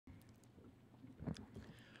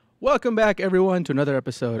Welcome back, everyone, to another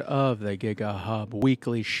episode of the Giga Hub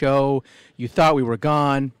Weekly Show. You thought we were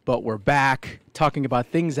gone, but we're back, talking about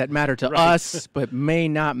things that matter to us, but may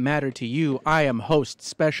not matter to you. I am host,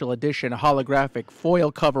 special edition, holographic,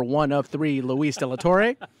 foil cover 1 of 3, Luis De La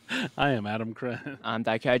Torre. I am Adam Cran. I'm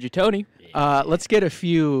Daikaiju Tony. Let's get a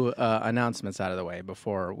few announcements out of the way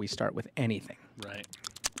before we start with anything. Right.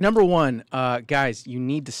 Number one, guys, you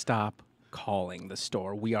need to stop calling the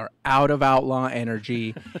store. We are out of Outlaw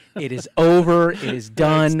Energy. It is over. It is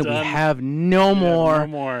done. We have no more. No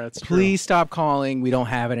more. That's true. Please stop calling. We don't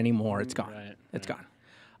have it anymore. It's gone. Right. It's gone.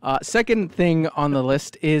 Second thing on the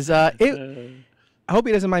list is I hope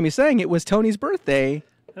he doesn't mind me saying it was Tony's birthday.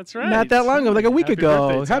 That's right. Not that long ago, like a week Happy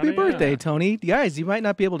ago. birthday, Happy Tony. birthday, Yeah. Tony. Guys, you might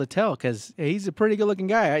not be able to tell because he's a pretty good-looking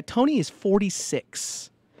guy. Tony is 46.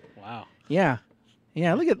 Wow. Yeah.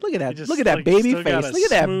 Yeah, look at that. just, Look at that like, baby still got face. a Look at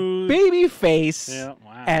that smooth- baby face Yeah,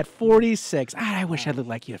 wow. at 46. I wish I looked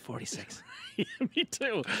like you at 46. Me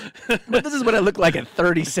too. But this is what I look like at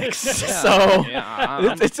 36. So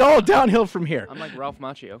Yeah, it's all downhill from here. I'm like Ralph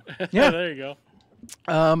Macchio. Yeah. There you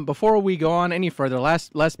go. Before we go on any further,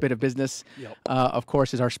 last bit of business, Yep. of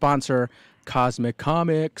course, is our sponsor, Cosmic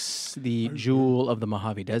Comics, the jewel of the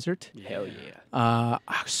Mojave Desert. Hell yeah.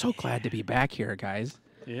 I'm so glad to be back here, guys.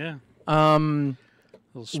 Yeah.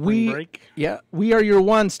 Little spring We break. we are your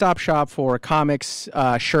one-stop shop for comics,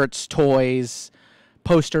 shirts, toys,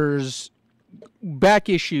 posters, back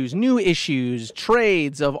issues, new issues,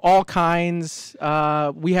 trades of all kinds.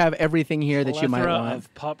 We have everything here that you might Plethora want.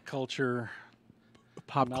 of pop culture,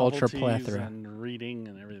 Pop culture novelties plethora. and reading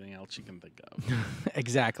and everything else you can think of.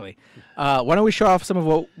 Exactly. Why don't we show off some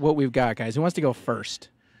of what we've got, guys? Who wants to go first?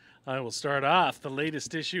 I will start off the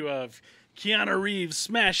latest issue of Keanu Reeves'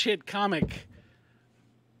 smash hit comic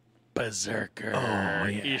Berserker,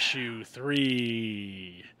 issue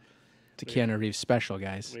 3. It's a Keanu Reeves special,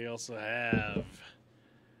 guys. We also have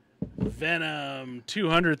Venom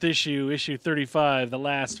 200th issue, issue 35, the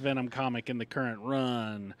last Venom comic in the current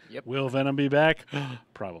run. Yep. Will Venom be back?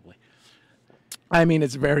 Probably. I mean,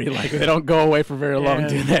 it's very likely. They don't go away for very long,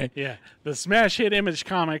 do they? Yeah. The smash hit Image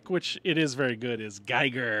comic, which it is very good, is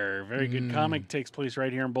Geiger. Very good comic. Takes place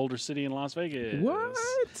right here in Boulder City in Las Vegas.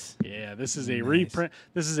 What? Yeah, this is a reprint.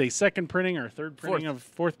 This is a second printing or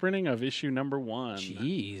fourth printing of issue number 1.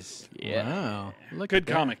 Jeez. Yeah. Wow. Look Good at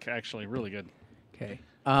that. comic, actually. Really good. Okay.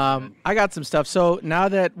 I got some stuff. So now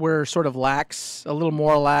that we're sort of a little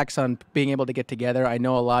more lax on being able to get together, I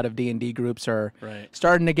know a lot of D&D groups are Right.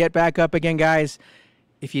 starting to get back up again, guys.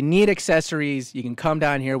 If you need accessories, you can come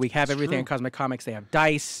down here. We have everything in Cosmic Comics. They have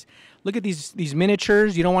dice. Look at these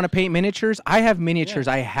miniatures. You don't want to paint miniatures? I have miniatures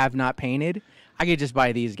I have not painted. I could just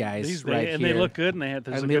buy these guys right and here. they look good, and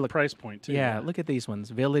there's a they good look- price point, too. Yeah, look at these ones.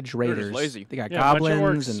 Village Raiders. lazy. They got Yeah, bunch of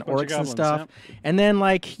goblins orcs, and bunch of orcs and goblins, stuff. And then,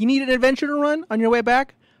 like, you need an adventure to run on your way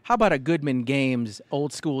back? How about a Goodman Games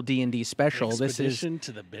old school D&D special? Expedition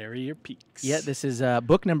to the Barrier Peaks. This is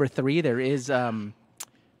book number 3. There is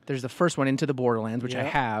there's the first one, Into the Borderlands, which I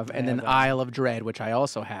Yep, have, and I then have that. Isle of Dread, which I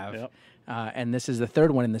also have. Yep. And this is the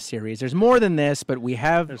third one in the series. There's more than this, but we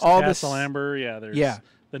have There's all Castle this. Amber. Yeah, there's Yeah.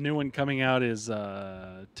 the new one coming out is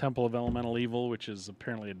Temple of Elemental Evil, which is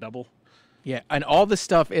apparently a double. Yeah, and all this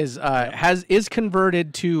stuff is is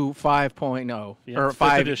converted to 5.0 Yeah, or fifth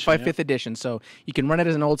 5 edition, fifth edition. So you can run it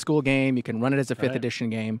as an old school game. You can run it as a 5th Right. edition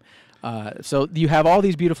game. So you have all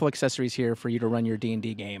these beautiful accessories here for you to run your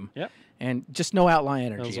D&D game. Yep. And just no outline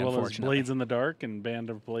energy, As well as unfortunately. Blades in the Dark and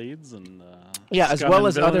Band of Blades and Yeah, as Scum well and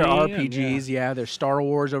as other Villainy RPGs. and, There's Star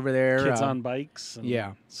Wars over there. Kids on Bikes. And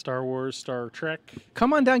yeah. Star Wars, Star Trek.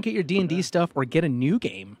 Come on down, get your D&D stuff, or get a new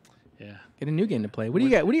game. Yeah. Get a new game to play. What do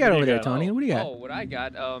you got? What do you got over there, Tony? What do you got? Oh, what I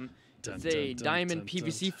got? It's a dun, diamond dun,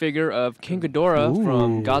 PVC figure of King Ghidorah Ooh.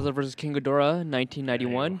 from Godzilla vs. King Ghidorah,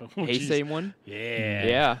 1991. Oh, geez. Heisei one. Yeah.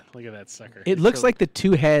 Yeah. Look at that sucker. It looks like the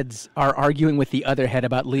two heads are arguing with the other head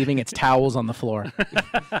about leaving its towels on the floor.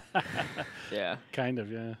 Yeah. Kind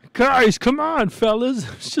of, yeah. Guys, come on, fellas.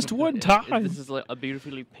 It's just one time. This is like a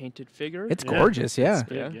beautifully painted figure. It's gorgeous, yeah. It's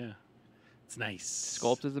big, Yeah. yeah. It's nice.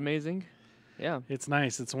 Sculpt is amazing. Yeah. It's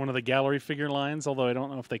nice. It's one of the gallery figure lines, although I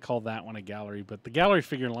don't know if they call that one a gallery, but the gallery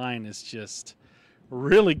figure line is just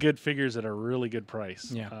really good figures at a really good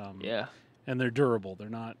price. Yeah. Yeah. And they're durable. They're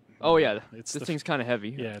not. Oh yeah. It's This the- thing's kind of heavy.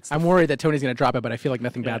 Yeah. It's I'm worried that Tony's going to drop it, but I feel like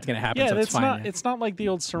nothing bad's going to happen, yeah, so it's it's fine. not. It's not like the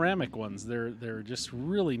old ceramic ones. They're just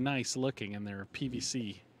really nice looking, and they're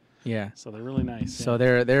PVC, yeah. so they're really nice. So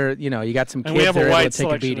they're you know, you got some and kids we have that a are able wide to take a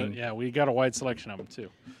selection. beating. Yeah, we got a wide selection of them too.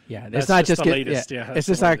 Yeah, That's it's not just just the get- latest, yeah, it's that's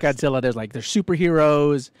just the not latest. Godzilla. There's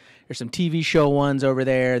superheroes. There's some TV show ones over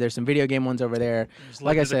there. There's some video game ones over there. There's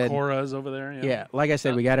Like I the said, Koras over there. yeah, like I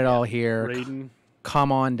said, we got it all here. Raiden.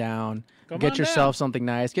 come on down, Come get on yourself something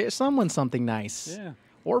nice, get someone something nice, Yeah.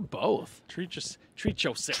 or both. Treat yourself.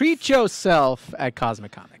 Treat yourself at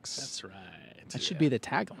Cosmic Comics. That's right. That should be the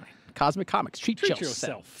tagline. Cosmic Comics. Treat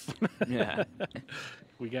yourself. Yeah.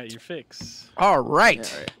 We got your fix. All right. Yeah,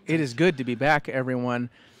 all right. It is good to be back, everyone.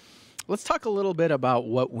 Let's talk a little bit about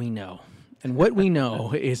what we know. And what we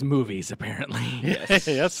know is movies, apparently. Yes.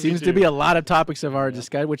 Yes, we Seems to do. be a lot of topics of our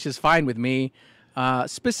discussion, which is fine with me.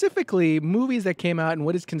 Specifically, movies that came out in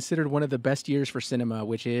what is considered one of the best years for cinema,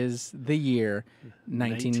 which is the year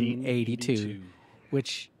 1982.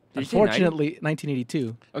 Which, Did you say 90? unfortunately,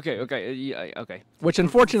 1982. Okay. Yeah. Okay. Which,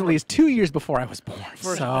 unfortunately, is 2 years before I was born.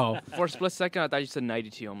 So, For a split second, I thought you said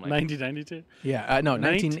 92. I'm like, 1992. yeah, no,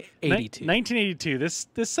 1982. 1982. This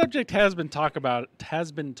subject has been talked about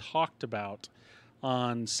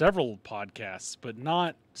on several podcasts, but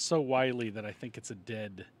not so widely that I think it's a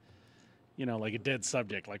dead, like a dead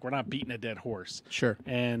subject. Like we're not beating a dead horse. Sure.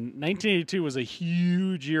 And 1982 was a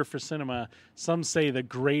huge year for cinema. Some say the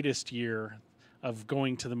greatest year of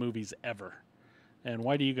going to the movies ever. And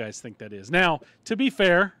why do you guys think that is? Now, to be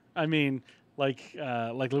fair, I mean, like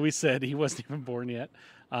Luis said, he wasn't even born yet.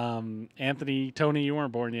 Anthony, Tony, you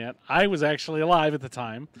weren't born yet. I was actually alive at the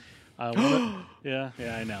time. Yeah,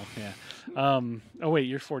 I know. Yeah. Oh wait,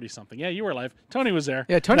 you're 40 something. Yeah, you were alive. Tony was there.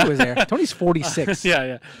 Yeah, Tony was there. Tony's 46.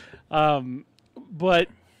 Yeah. But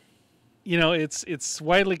it's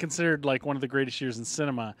widely considered like one of the greatest years in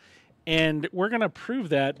cinema. And we're going to prove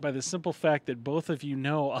that by the simple fact that both of you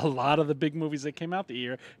know a lot of the big movies that came out the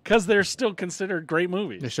year because they're still considered great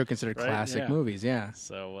movies. They're still considered Right? classic Yeah. movies, yeah.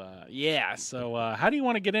 So, So, how do you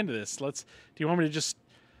want to get into this? Do you want me to just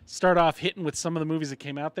start off hitting with some of the movies that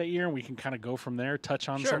came out that year and we can kind of go from there, touch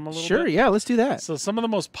on some a little Sure, bit? yeah, let's do that. So, some of the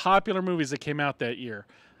most popular movies that came out that year.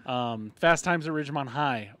 Fast Times at Ridgemont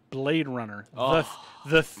High, Blade Runner,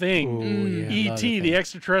 The Thing, Ooh, yeah, love E.T. The the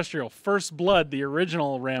Extraterrestrial, First Blood, the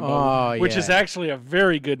original Rambo, Oh, which yeah. is actually a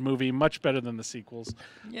very good movie, much better than the sequels.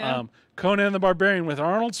 Yeah. Conan the Barbarian with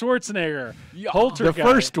Arnold Schwarzenegger, The Poltergeist,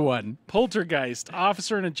 first one. Poltergeist,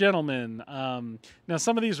 Officer and a Gentleman. Now,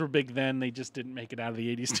 some of these were big then; they just didn't make it out of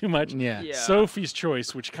the '80s too much. Yeah. Yeah. Sophie's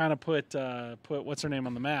Choice, which kind of put what's her name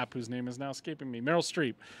on the map, whose name is now escaping me, Meryl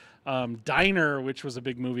Streep. Diner, which was a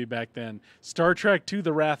big movie back then. Star Trek II: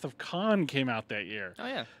 The Wrath of Khan came out that year. Oh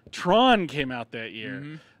yeah. Tron came out that year.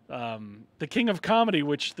 Mm-hmm. The King of Comedy,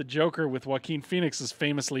 which the Joker with Joaquin Phoenix is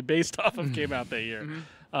famously based off of, came out that year.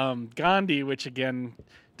 Gandhi, which again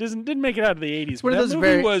didn't make it out of the 80s, one but of that those movie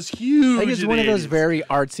very- was huge. I think it's in one the of those 80s. very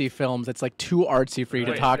artsy films that's like too artsy for you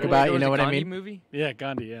to Wait, talk wait, about, There you was know a what I Gandhi mean? Movie? Yeah,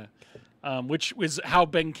 Gandhi, yeah. Which was how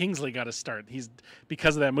Ben Kingsley got his start. He's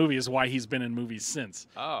because of that movie is why he's been in movies since.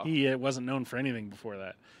 Oh. He wasn't known for anything before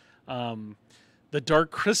that. The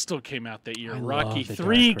Dark Crystal came out that year. I Rocky love The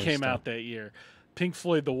 3 Dark came Crystal. out that year. Pink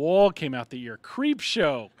Floyd The Wall came out that year. Creep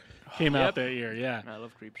Show came out Yep. that year. Yeah. I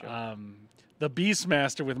love Creepshow. The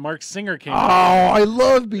Beastmaster with Mark Singer came Oh, out. I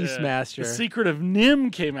love Yeah. Beastmaster. The Secret of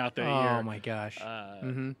Nim came out that year. Oh my gosh.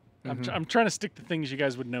 I'm trying to stick to things you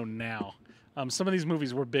guys would know now. Some of these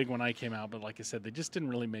movies were big when I came out, but like I said, they just didn't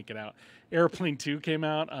really make it out. Airplane 2 came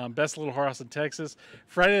out. Best Little House in Texas.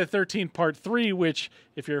 Friday the 13th Part 3, which,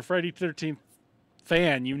 if you're a Friday the 13th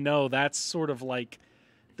fan, you know that's sort of like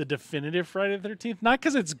the definitive Friday the 13th. Not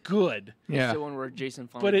because it's good, It's Yeah. the one where Jason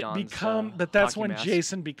finally but dons, but that's hockey when mask.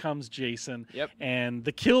 Jason becomes Jason. Yep. And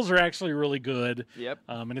the kills are actually really good. Yep.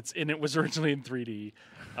 And it was originally in 3D.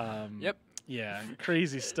 Yep. Yeah,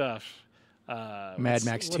 crazy stuff. Mad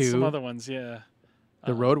Max what's some 2? other ones? Yeah.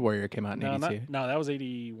 The Road Warrior came out in No, 82. no, that was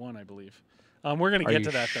 81, I believe. We're going to Are get you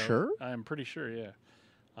to that, though. sure? I'm pretty sure, yeah.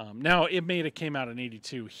 Now, it came out in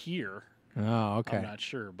 82 here. Oh, okay. I'm not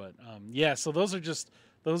sure. But, yeah, so those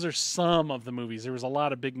are some of the movies. There was a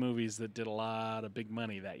lot of big movies that did a lot of big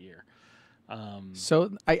money that year. So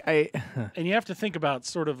I And you have to think about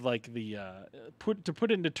sort of like the put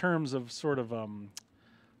it into terms of sort of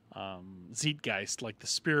Zeitgeist, like the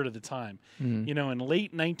spirit of the time. You know, in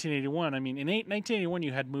late 1981, I mean, in 1981,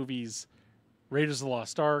 you had movies Raiders of the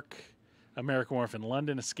Lost Ark, American Werewolf in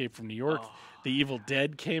London, Escape from New York, The Evil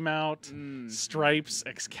Dead came out, Stripes,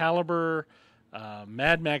 Excalibur,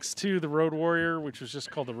 Mad Max 2, The Road Warrior, which was just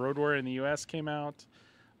called The Road Warrior in the U.S., came out.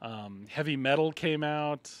 Heavy Metal came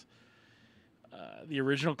out. The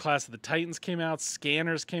original Class of the Titans came out.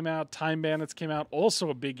 Scanners came out. Time Bandits came out. Also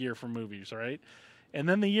a big year for movies, right? And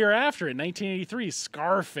then the year after, in 1983,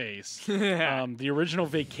 Scarface. The original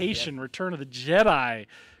Vacation, Return of the Jedi.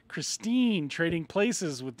 Christine, Trading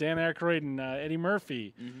Places with Dan Aykroyd and Eddie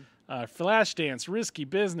Murphy. Flashdance, Risky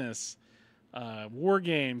Business. War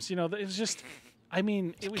Games. You know, it's just I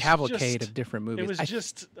mean, it was cavalcade just, of different movies. It was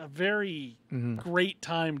just a very great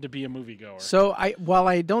time to be a moviegoer. So while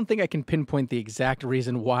I don't think I can pinpoint the exact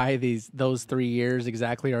reason why those 3 years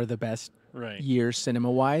exactly are the best years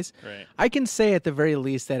cinema-wise, I can say at the very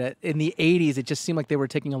least that in the 80s, it just seemed like they were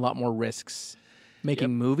taking a lot more risks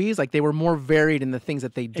making movies. Like they were more varied in the things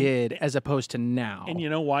that they did as opposed to now. And you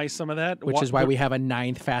know why some of that? Which is why we have a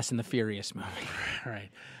 9th Fast and the Furious movie. Right.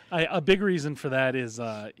 A big reason for that is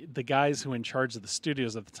the guys who were in charge of the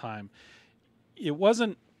studios at the time, it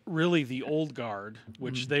wasn't really the old guard,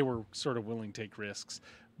 which they were sort of willing to take risks,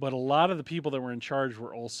 but a lot of the people that were in charge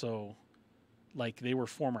were also, like, they were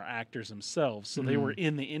former actors themselves, so they were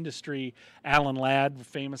in the industry. Alan Ladd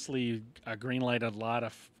famously greenlighted a lot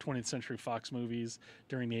of 20th Century Fox movies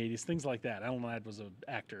during the 80s, things like that. Alan Ladd was an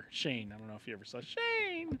actor. Shane, I don't know if you ever saw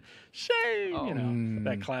Shane, you know,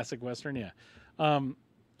 that classic Western,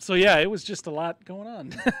 so yeah, it was just a lot going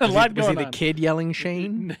on. Was he the kid yelling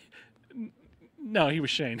Shane? No, he was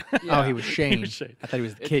Shane. Oh, he was Shane. He was Shane. I thought he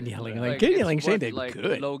was the kid yelling. Like kid yelling Shane, they're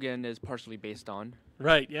good. Logan is partially based on.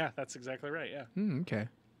 Right. Yeah, that's exactly right. Yeah. Okay.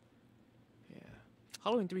 Yeah.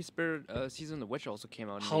 Halloween 3 Spirit Season of the Witch also came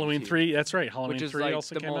out. Halloween 3. That's right. Halloween 3 like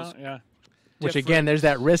also came out. Yeah. Which again, there's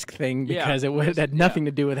that risk thing because it had nothing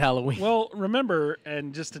to do with Halloween. Well, remember,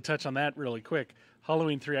 and just to touch on that really quick,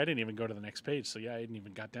 Halloween 3, I didn't even go to the next page, so I hadn't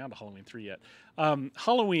even got down to Halloween 3 yet.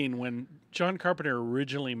 Halloween, when John Carpenter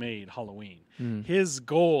originally made Halloween, his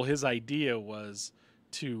goal, his idea was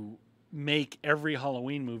to make every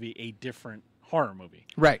Halloween movie a different horror movie.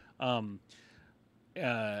 Right.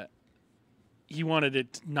 He wanted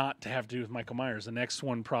it not to have to do with Michael Myers. The next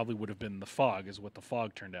one probably would have been The Fog, is what The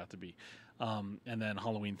Fog turned out to be. And then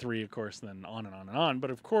Halloween 3, of course, then on and on and on. But,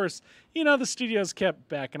 of course, you know, the studios kept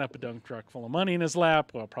backing up a dump truck full of money in his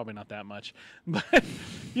lap. Well, probably not that much. But,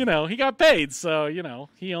 you know, he got paid. So, you know,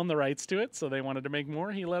 he owned the rights to it. So they wanted to make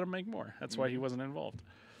more. He let him make more. That's why he wasn't involved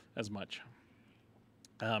as much.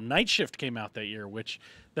 Night Shift came out that year, which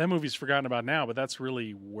that movie's forgotten about now. But that's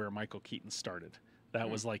really where Michael Keaton started. That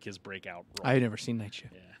was like his breakout role. I've never seen Night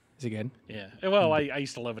Shift. Yeah. Is it good? Yeah. Well, I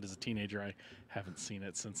used to love it as a teenager. I haven't seen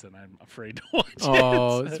it since then. I'm afraid to watch it.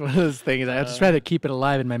 Oh, it's one of those things. I just rather keep it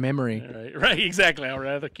alive in my memory. Right, exactly. I'd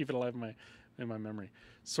rather keep it alive in my memory.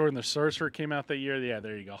 Sword and the Sorcerer came out that year. Yeah,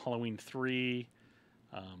 there you go. Halloween 3.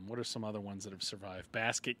 What are some other ones that have survived?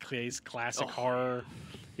 Basket Case, classic horror.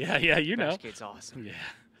 Yeah, you know. Basket's awesome. Yeah.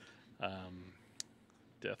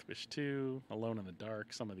 Death Wish 2, Alone in the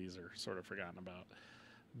Dark. Some of these are sort of forgotten about.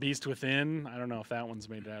 Beast Within. I don't know if that one's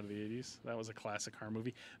made it out of the 80s. That was a classic horror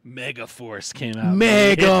movie. Megaforce came out.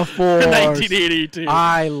 Megaforce. 1982.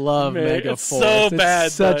 I love Megaforce. It's so bad.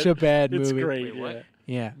 It's such a bad movie. It's great. Wait, what?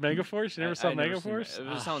 Yeah. Megaforce? You never saw Megaforce?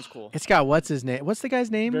 It sounds cool. It's got what's his name? What's the guy's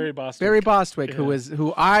name? Barry Bostwick. Barry Bostwick, Yeah.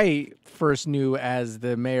 who I first knew as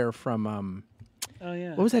the mayor from Oh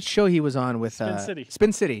yeah. what was that show he was on with Spin City.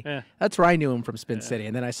 Spin City. Yeah. That's where I knew him from Spin City,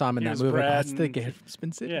 and then I saw him in He that was movie. Brad That's the and- guy from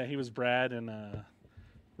Spin City. Yeah, he was Brad in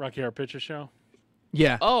Rocky Horror Picture Show.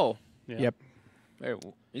 Yeah. Oh. Yeah. Yep. Wait,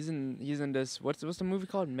 he's in this. What's the movie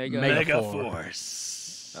called? Megaforce.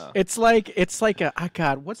 It's like a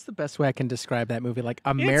God. What's the best way I can describe that movie? Like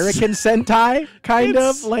American Sentai, kind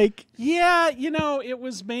of like. Yeah, you know, it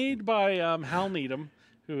was made by Hal Needham,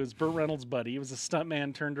 who is Burt Reynolds' buddy. He was a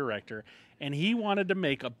stuntman turned director, and he wanted to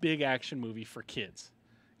make a big action movie for kids.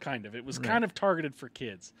 Kind of. It was kind of targeted for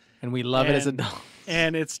kids. And we love it as adults.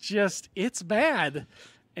 And it's bad,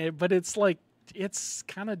 but it's like, it's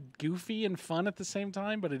kind of goofy and fun at the same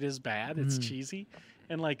time, but it is bad. It's cheesy.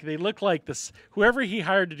 And like, they look like this, whoever he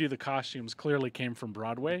hired to do the costumes clearly came from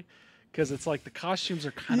Broadway. Because it's like the costumes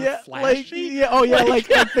are kind of flashy. Like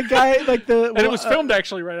the guy, like the. And it was filmed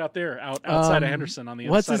actually right out there, outside of Henderson on the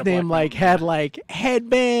other what's side his of name? Black Like Mountain. had like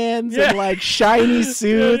headbands and like shiny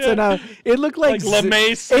suits yeah. and it looked like lame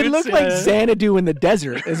It suits, looked like yeah. Xanadu in the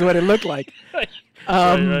desert is what it looked like. Right.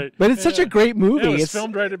 But it's such a great movie. Yeah, it was it's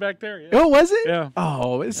filmed right back there. Yeah. Oh, was it? Yeah.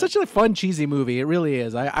 Oh, it's such a fun, cheesy movie. It really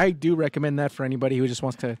is. I do recommend that for anybody who just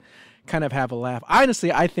wants to kind of have a laugh.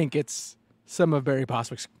 Honestly, I think it's some of Barry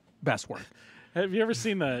Bostwick's best work. Have you ever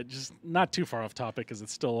seen just not too far off topic because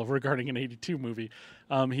it's still regarding an 82 movie.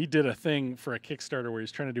 He did a thing for a Kickstarter where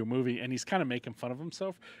he's trying to do a movie and he's kind of making fun of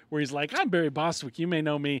himself where he's like, I'm Barry Bostwick, you may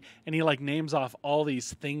know me. And he like names off all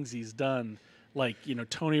these things he's done. Like, you know,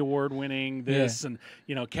 Tony Award winning this and,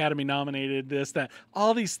 you know, Academy nominated this, that,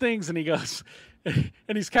 all these things. And he goes, and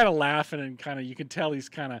he's kind of laughing and kind of, you can tell he's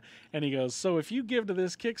kind of, and he goes, so if you give to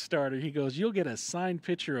this Kickstarter, he goes, you'll get a signed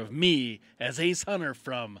picture of me as Ace Hunter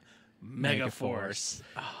from Megaforce.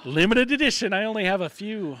 Limited edition. I only have a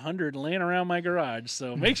few hundred laying around my garage,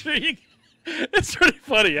 so make sure you It's pretty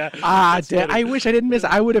funny, yeah. I wish I didn't miss.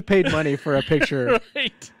 I would have paid money for a picture.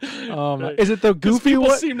 Right. Right. Is it the 'Cause goofy people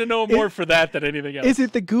one? seem to know more for that than anything else. Is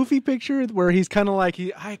it the goofy picture where he's kind of like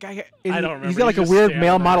I don't remember. He's got like a He's just weird standing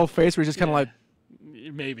male there. model face where he's just kind of like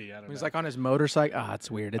Maybe, I don't know. he's like on his motorcycle. It's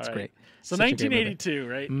weird. It's All great. right. So Such a great movie. 1982,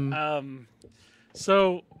 right? Mm.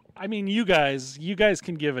 So I mean, you guys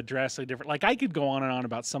can give a drastically different. Like I could go on and on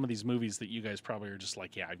about some of these movies that you guys probably are just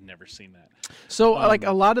like, yeah, I've never seen that. So like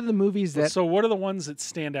a lot of the movies that So what are the ones that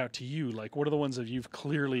stand out to you? Like what are the ones that you've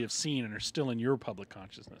clearly have seen and are still in your public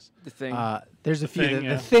consciousness? The Thing. there's a few. Thing, The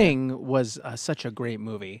yeah. Thing was such a great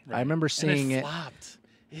movie. I remember seeing and it. flopped.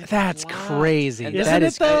 It That's flopped. crazy. And That Isn't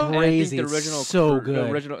is it, though? And I crazy. think the It's original, so the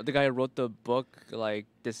good. original, the guy who wrote the book like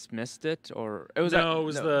dismissed it, or it was No, it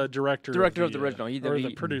was the director. Director of the original. Or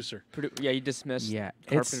the producer. Yeah, he dismissed. Yeah,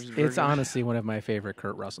 Carpenter's it's version. honestly one of my favorite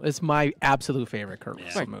Kurt Russell. It's my absolute favorite Kurt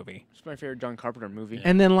Russell movie. It's my favorite John Carpenter movie.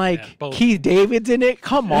 And then Yeah, like both. Keith David's in it.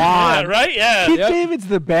 Come Yeah, on, right? Yeah. Keith Yep. David's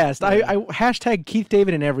the best. I hashtag Keith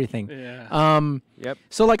David and everything. Yeah. Yep.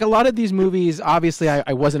 So like a lot of these movies, obviously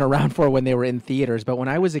I wasn't around for when they were in theaters, but when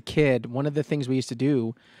I was a kid, one of the things we used to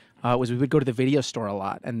do was we would go to the video store a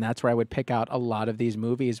lot, and that's where I would pick out a lot of these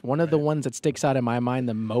movies. One of the ones that sticks out in my mind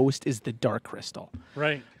the most is The Dark Crystal.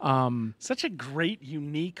 Right. Such a great,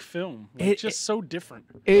 unique film. Like, It- just so different.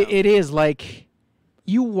 It is like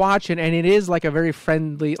you watch it, and it is like a very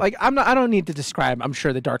friendly. Like I don't need to describe. I'm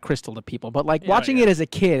sure The Dark Crystal to people, but like watching yeah. it as a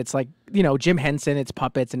kid, it's like Jim Henson, it's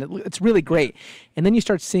puppets, and it's really great. And then you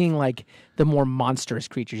start seeing like the more monstrous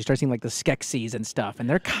creatures. You start seeing like the Skeksis and stuff, and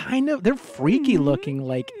they're freaky looking.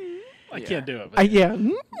 Like I can't do it. But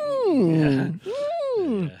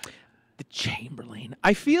The Chamberlain.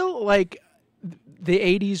 I feel like the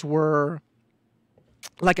 80s were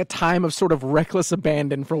like a time of sort of reckless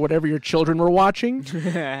abandon for whatever your children were watching.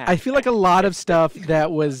 I feel like a lot of stuff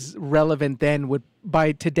that was relevant then would,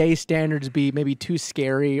 by today's standards, be maybe too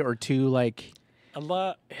scary or too like. a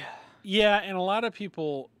lot. Yeah, and a lot of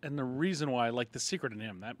people, and the reason why, like The Secret of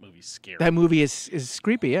Nim, that movie's scary. That movie is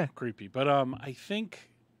creepy, yeah. Creepy. But I think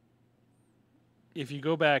if you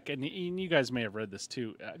go back, and you guys may have read this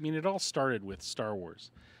too, I mean, it all started with Star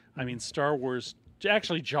Wars. I mean, Star Wars,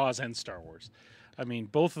 actually Jaws and Star Wars. I mean,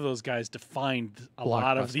 both of those guys defined a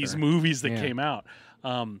lot of these Blockbuster. movies that Yeah. came out.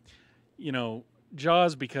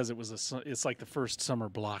 Jaws because it's like the first summer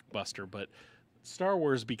blockbuster, but Star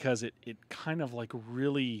Wars because it kind of like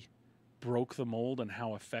really broke the mold on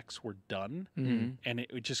how effects were done, and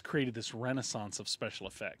it just created this renaissance of special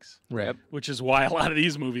effects, Right. which is why a lot of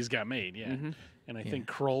these movies got made. Yeah, and I think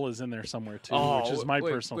Kroll is in there somewhere too, which is my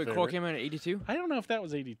personal wait, favorite. Kroll came out in '82. I don't know if that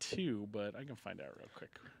was '82, but I can find out real quick.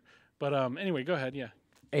 But anyway, go ahead. Yeah,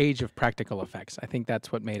 Age of practical effects. I think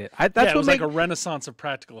that's what made it. it That's what was made like a renaissance of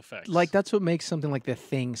practical effects. that's what makes something like The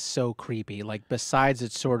Thing so creepy. Like besides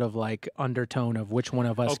its sort of like undertone of which one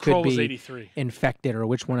of us could Kroll was be '83. infected or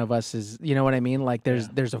which one of us is, you know what I mean? Like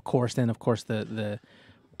there's of course the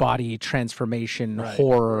body transformation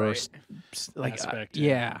horror like Aspect,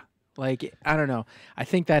 yeah. Like I don't know. I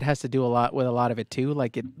think that has to do a lot with a lot of it too.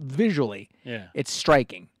 Like it visually, Yeah. it's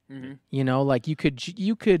striking. You know, like you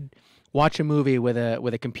could watch a movie with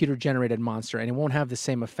a computer generated monster and it won't have the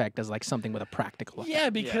same effect as like something with a practical effect. Yeah,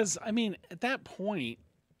 because I mean, at that point,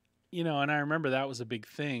 and I remember that was a big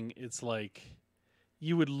thing. It's like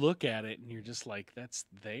you would look at it and you're just like, that's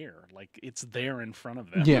there. Like it's there in front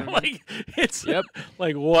of them. Yeah. Like it's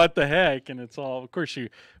like what the heck? And it's all of course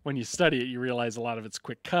when you study it, you realize a lot of it's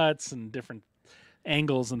quick cuts and different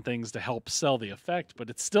angles and things to help sell the effect, but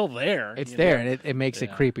it's still there. It's you there know? and it makes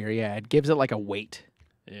it creepier. Yeah, it gives it like a weight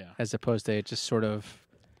Yeah. as opposed to it just sort of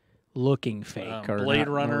looking fake or Blade not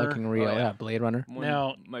Runner. looking real. Oh, yeah. Yeah, Blade Runner. One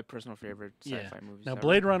Now- of my personal favorite sci-fi movies. Now ever.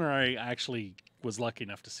 Blade Runner I actually was lucky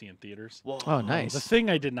enough to see in theaters. Whoa. Oh, nice. The Thing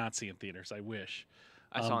I did not see in theaters, I wish.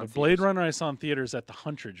 I saw in but Blade theaters. Runner I saw in theaters at the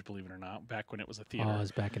Huntridge, believe it or not, back when it was a theater. Oh, it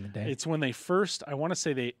was back in the day. It's when they first, I want to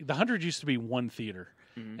say the Huntridge used to be one theater,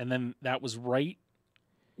 and then that was right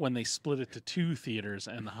when they split it to two theaters,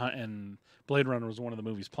 and and Blade Runner was one of the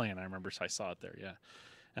movies playing. I remember I saw it there, yeah,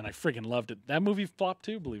 and I friggin' loved it. That movie flopped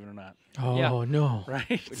too, believe it or not. Oh Yeah. no. Right,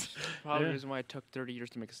 Probably Yeah. the reason why it took 30 years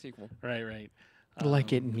to make a sequel. right.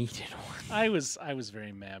 Like it needed one. I was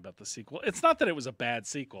very mad about the sequel. It's not that it was a bad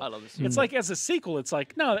sequel. I love the sequel. It's like as a sequel, it's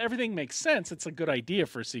like no, everything makes sense. It's a good idea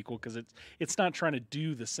for a sequel because it's not trying to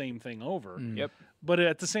do the same thing over. Yep. But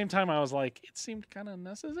at the same time, I was like, it seemed kind of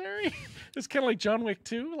necessary. It's kind of like John Wick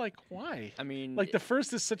 2. Like, why? I mean, Like the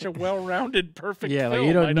first is such a well-rounded, perfect. Yeah, like film.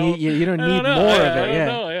 you don't I need you don't I need know, more yeah, of I it. don't Yeah.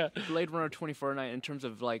 know, yeah. Blade Runner 2049 in terms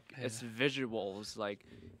of like its visuals, like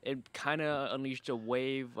it kind of unleashed a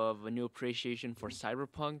wave of a new appreciation for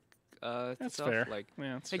cyberpunk That's stuff. fair. Like,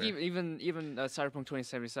 Yeah, that's like fair. even Cyberpunk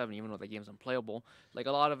 2077, even though the game's unplayable, like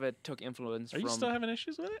a lot of it took influence Are from. you still having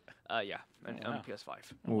issues with it? Yeah, on wow. PS5.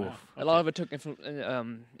 Oh, wow. A lot of it took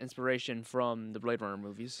inspiration from the Blade Runner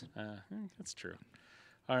movies. That's true.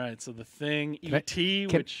 All right, so the Thing, Can I- E.T.,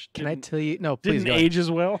 Can, which can I didn't, tell you? No, please didn't go ahead. age as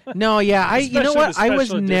well. No, yeah, you know Especially what? the I was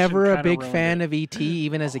special edition never a kinda big ruined fan it. of ET,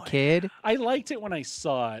 even as a kid. I liked it when I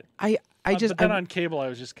saw it. I just but then on cable, I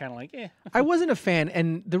was just kind of like, eh. I wasn't a fan,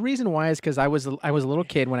 and the reason why is because I was a little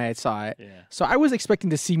kid when I saw it, Yeah, so I was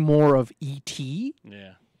expecting to see more of ET,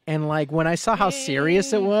 yeah. and like when I saw how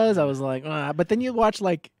serious it was, I was like, but then you watch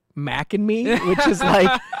like Mac and Me, which is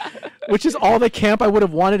like. Which is all the camp I would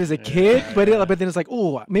have wanted as a kid, but then it's like,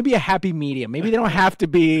 oh, maybe a happy medium. Maybe they don't have to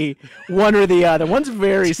be one or the other. One's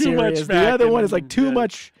very Too much serious. The Mac other one and- is like too yeah,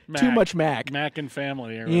 much Mac. Mac and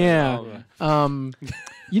Family. Or Yeah. whatever.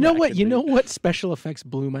 You know Mac what? and You Me. know what special effects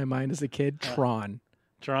blew my mind as a kid? Tron.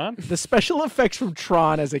 Tron? The special effects from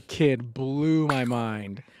Tron as a kid blew my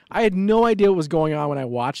mind. I had no idea what was going on when I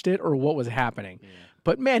watched it or what was happening.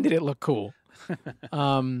 But man, did it look cool.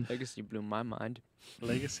 Legacy blew my mind.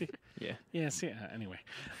 Legacy? Yeah. Yeah, see, anyway.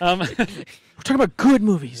 We're talking about good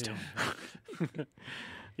movies, Tony.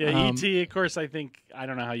 Yeah, E.T., of course, I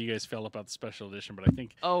don't know how you guys felt about the special edition, but I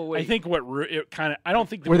think Oh wait. I think it kind of, I don't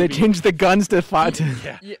think the Where they movie, changed the guns to fight.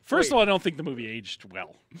 Yeah. Yeah, First wait. of all, I don't think the movie aged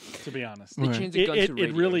well, to be honest. They Right. changed the gun to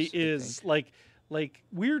It really radios, I is think. like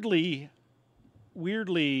weirdly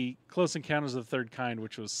Close Encounters of the Third Kind,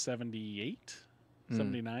 which was 78,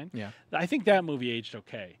 79. Yeah. I think that movie aged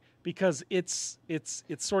okay because it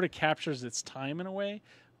sort of captures its time in a way,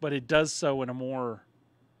 but it does so in a more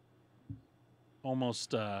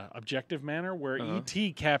almost objective manner, where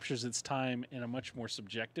E.T. captures its time in a much more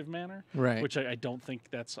subjective manner, Right. which I don't think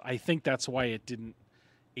I think that's why it didn't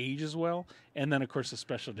age as well. And then of course the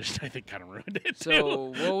special edition I think kind of ruined it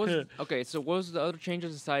too. So what was the other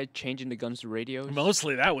changes besides changing the guns to radios?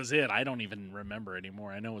 Mostly that was it. I don't even remember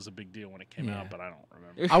anymore. I know it was a big deal when it came Yeah. out, but I don't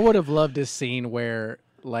remember. I would have loved a scene where,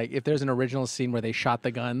 like, if there's an original scene where they shot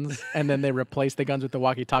the guns and then they replaced the guns with the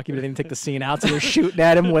walkie-talkie, but they didn't take the scene out, so they're shooting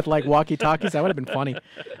at him with like walkie-talkies. That would have been funny.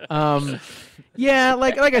 Yeah,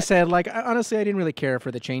 like I said, honestly, I didn't really care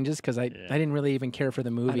for the changes because I didn't really even care for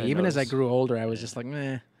the movie. didn't Even as I notice. grew older, I was just like,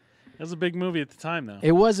 meh. It was a big movie at the time, though.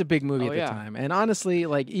 It was a big movie Oh, at yeah. the time, and honestly,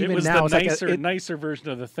 like It even was now, the it's like nicer version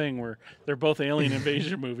of the Thing, where they're both alien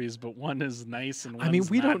invasion movies, but one is nice and one's I mean,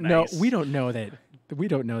 we not don't know. nice. We don't know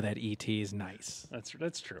that ET is nice.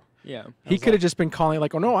 That's true. Yeah. He could have just been calling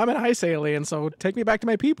like, "Oh no, I'm an ice alien, so take me back to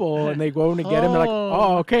my people." And they go in to get him. They're like,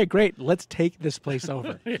 "Oh, okay, great. Let's take this place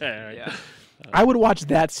over." Yeah, right. Yeah. I would watch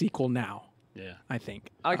that sequel now. Yeah. I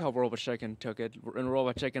think. I like how Robot Chicken took it. In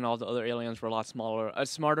Robot Chicken, all the other aliens were a lot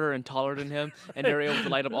smarter and taller than him, and they were able to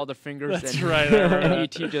light up all the fingers. That's and, right. I remember And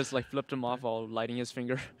that. ET just like flipped him off while lighting his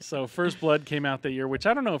finger. So First Blood came out that year, which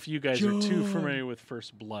I don't know if you guys are too familiar with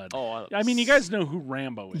First Blood. Oh, I mean, you guys know who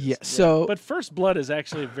Rambo is. Yeah. So But First Blood is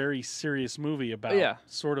actually a very serious movie about Yeah.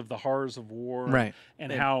 sort of the horrors of war, Right.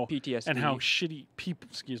 And And how PTSD. and how shitty people,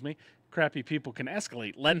 crappy people can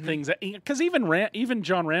escalate, let things. Because even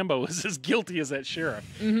John Rambo is as guilty as that sheriff.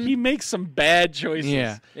 He makes some bad choices,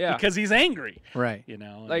 Yeah. Yeah. because he's angry, right. you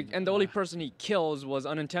know. and the only person he kills was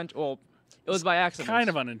unintentional. Well, it was by accident. kind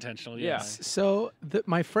of unintentional, yeah. Yeah. So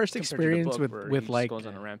my first Compared to the experience book where he with just like goes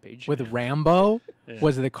on a rampage. with Rambo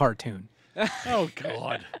was the cartoon. Oh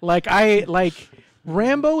God,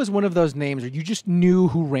 Rambo is one of those names where you just knew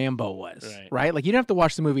who Rambo was, right? Like you didn't have to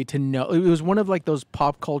watch the movie to know. It was one of like those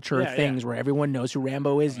pop culture Yeah, things yeah. where everyone knows who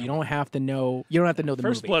Rambo is. You don't have to know. You don't have to know the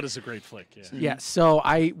First movie. Blood is a great flick. Yeah. Yeah. So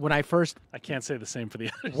when I first I can't say the same for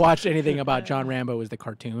the others. watched anything about John Rambo was the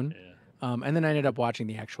cartoon, and then I ended up watching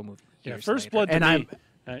the actual movie. Yeah, years First later. Blood. To and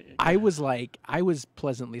me, I was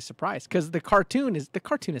pleasantly surprised because the cartoon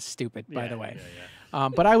is stupid, by the way.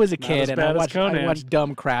 But I was a kid as and bad as I Conan. watched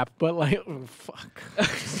dumb crap, but like, oh, fuck.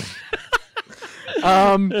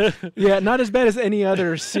 Yeah, not as bad as any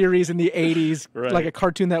other series in the '80s, Right. like a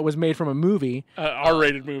cartoon that was made from a movie,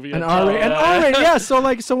 R-rated movie. an R-rated, yeah. So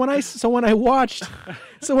when I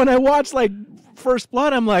watched like First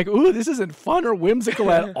Blood, I'm like, ooh, this isn't fun or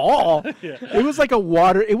whimsical at all. It was like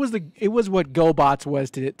it was what GoBots was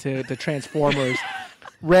to Transformers.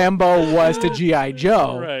 Rambo was to G.I.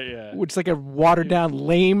 Joe, Right, yeah. which is like a watered down,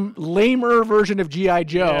 lamer version of G.I.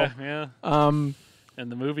 Joe. Yeah.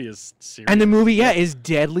 And the movie is serious. And the movie, is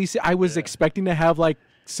deadly. I was expecting to have like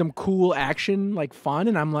some cool action, like fun,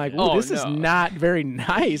 and I'm like, ooh, this is not very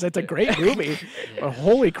nice. It's a great movie, but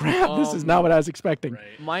holy crap, this is not what I was expecting.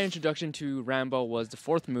 Right. My introduction to Rambo was the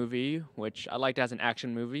fourth movie, which I liked as an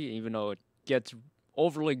action movie, even though it gets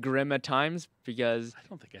overly grim at times because I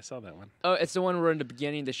don't think I saw that one. it's the one where in the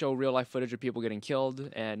beginning they show real life footage of people getting killed,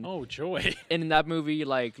 and Oh, joy. and in that movie,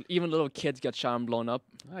 like even little kids get shot and blown up.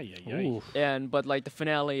 Ay, ay, ay. And but like the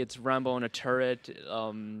finale, it's Rambo in a turret,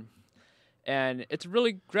 and it's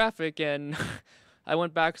really graphic. And I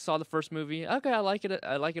went back, saw the first movie. Okay, I like it.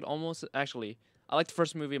 I like it almost. Actually, I like the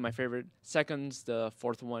first movie, my favorite. Second's the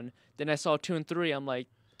fourth one. Then I saw 2 and 3. I'm like,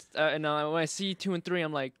 and when I see 2 and 3,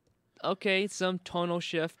 I'm like, okay, some tonal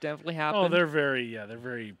shift definitely happened. Oh, they're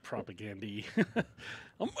very propagandy.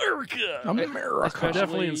 America. America.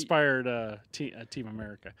 Definitely inspired Team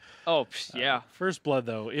America. Oh, yeah. First Blood,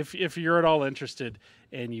 though, if you're at all interested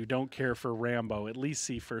and you don't care for Rambo, at least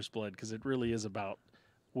see First Blood because it really is about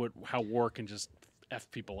how war can just F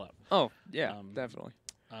people up. Oh, yeah, definitely.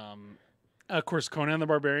 Of course, Conan the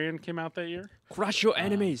Barbarian came out that year. Crush your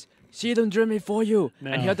enemies, see them dream before you,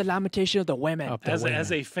 No. and hear the lamentation of the women. Of the As women.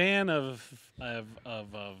 a fan of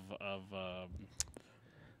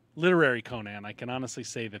literary Conan, I can honestly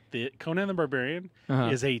say that Conan the Barbarian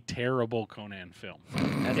is a terrible Conan film.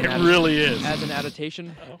 As It an really is. As an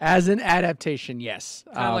adaptation, As an adaptation, yes.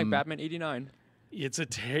 kind of like Batman '89. It's a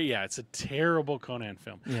terrible Conan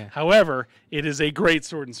film. Yeah. However, it is a great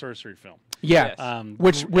sword and sorcery film. Yeah. Yes.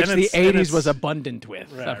 Which and the it's- and 80s was it's- abundant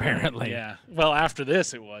with, Right, apparently. Yeah. Well, after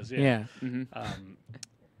this, it was. Yeah.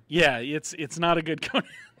 Yeah. It's not a good Conan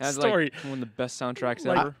Has story. like one of the best soundtracks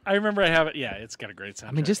Like, ever. I remember I have it. Yeah, it's got a great soundtrack.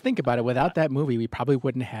 I mean, just think about it. Without that movie, we probably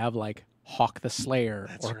wouldn't have like Hawk the Slayer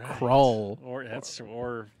or right. Krull.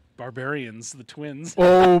 or Barbarians, the twins.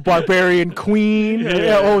 Oh, Barbarian Queen.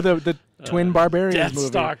 Yeah. Oh, the twin Barbarians movie.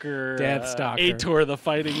 Deathstalker, Deathstalker. Ator, the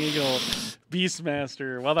Fighting Eagle,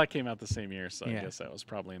 Beastmaster. Well, that came out the same year, so I Yeah. guess that was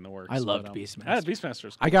probably in the works. I loved but, Beastmaster. Beastmaster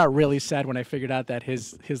was cool. I got really sad when I figured out that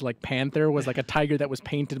his like panther was like a tiger that was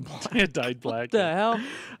painted black. It dyed black. What the hell?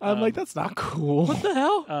 I'm like, that's not cool. What the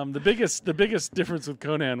hell? The biggest difference with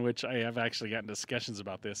Conan, which I have actually gotten discussions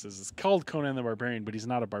about this, is it's called Conan the Barbarian, but he's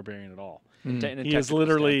not a barbarian at all. In a He is technical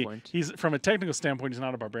literally standpoint. he's from a technical standpoint, he's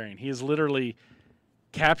not a barbarian. He is literally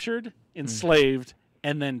captured, enslaved,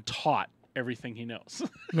 and then taught everything he knows.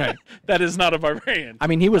 Right. That is not a barbarian. I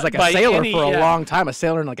mean, he was like a By sailor any- for a yeah. long time, a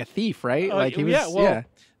sailor and like a thief, right? Like he was.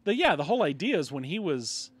 The whole idea is when he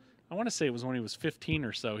was, I want to say it was when he was 15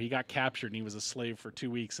 or so, he got captured and he was a slave for 2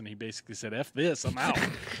 weeks, and he basically said, "F this, I'm out."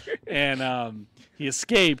 And he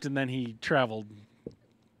escaped, and then he traveled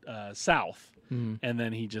south. And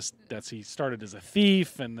then he started as a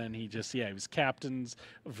thief, and then he was captains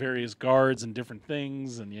of various guards and different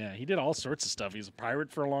things, and he did all sorts of stuff. He was a pirate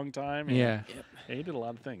for a long time. and, Yeah. he did a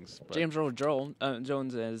lot of things. But, James Earl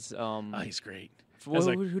Jones as he's great. who As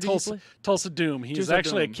did he Tulsa, play? Tulsa Doom. He's Tulsa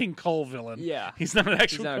actually Doom. a King Cole villain. Yeah. He's not an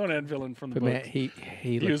actual not a- Conan villain from the But book. man,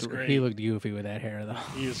 he was looked great. he looked goofy with that hair though.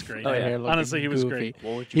 He was great. Oh, yeah. That hair looked Honestly, he was goofy.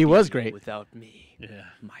 great. He was great. Without me, Yeah,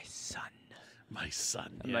 my son. my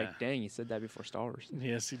son. I'm yeah. like, dang, he said that before Star Wars.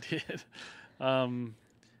 Yes, he did. And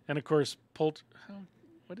of course,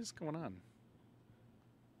 what is going on?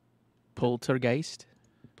 Poltergeist.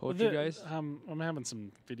 Poltergeist. I'm having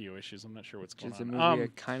some video issues. I'm not sure what's going It's a on. movie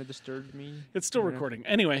that kind of disturbed me. It's still Yeah. recording.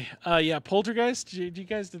 Anyway, Poltergeist. Did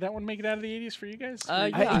that one make it out of the 80s for you guys? Yeah,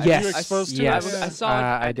 I- yes. Were you exposed to Yes. it? I saw it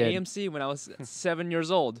I at did. AMC when I was 7 years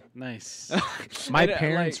old. Nice. My And,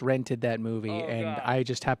 parents like- rented that movie, Oh, and God. I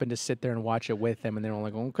just happened to sit there and watch it with them, and they were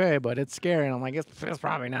like, "Okay, but it's scary." And I'm like, "It's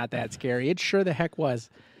probably not that scary." It sure the heck was.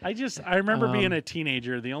 I remember being a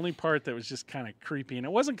teenager. The only part that was just kind of creepy, and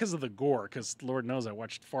it wasn't because of the gore, because Lord knows I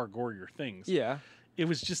watched far gorier things. Yeah. It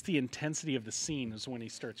was just the intensity of the scene is when he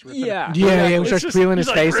starts ripping. Yeah. Yeah, It's we starts just- peeling his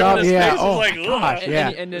he's, like, face ripping off. his Yeah. face. It's Oh like, my ugh. gosh. And, Yeah.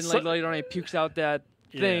 and then It's like like- later on he pukes out that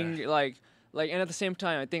Yeah. thing and at the same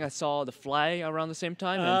time I think I saw The Fly around the same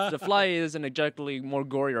time and The Fly is an objectively more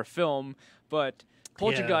gorier film, but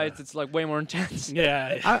Poltergeist it's like way more intense.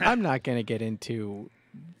 Yeah. I'm not gonna get into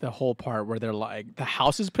the whole part where they're like, the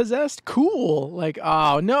house is possessed. Cool. Like,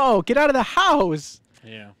 oh no, get out of the house.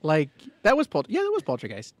 Yeah. Like that was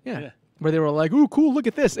Poltergeist. Yeah. Yeah. Where they were like, "Ooh, cool! Look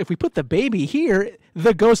at this! If we put the baby here,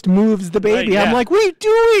 the ghost moves the baby." Right, I'm yeah. like, "What are you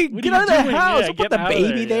doing? What Get are out you of the doing? house! Yeah, Don't put get the out of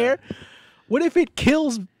baby there, there. What if it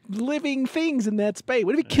kills living things in that space?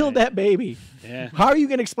 What if it killed that baby? Yeah. How are you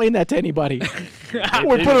going to explain that to anybody?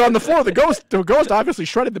 Or put it on the floor. The ghost obviously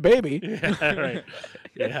shredded the baby. Yeah. Right.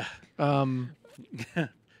 Yeah. Um,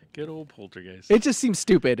 Good old Poltergeist. it just seems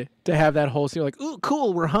stupid to have that whole scene like, "Ooh,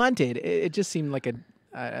 cool, we're haunted." It just seemed like I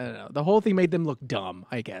don't know. The whole thing made them look dumb,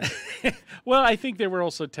 I guess. Well, I think they were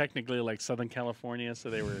also technically like Southern California, so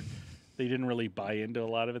they didn't really buy into a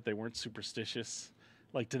lot of it. They weren't superstitious.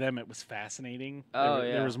 Like to them, it was fascinating. Oh, There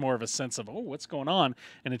yeah. was more of a sense of, oh, what's going on?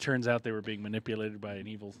 And it turns out they were being manipulated by an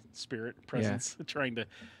evil spirit presence trying to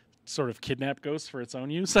sort of kidnap ghosts for its own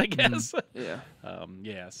use, I guess. Yeah.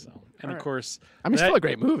 Yeah. So, and Alright. of course, I mean, that- still a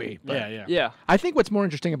great movie. But yeah. Yeah. I think what's more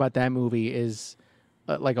interesting about that movie is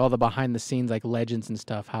like all the behind the scenes, like legends and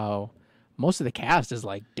stuff. How most of the cast is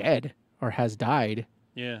like dead or has died.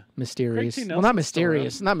 Yeah. Mysterious. Craig T. Well, not Nelson's still around.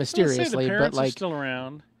 mysterious. Not I was gonna say mysteriously, the but parents are like still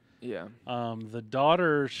around. Yeah. The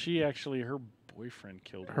daughter, her boyfriend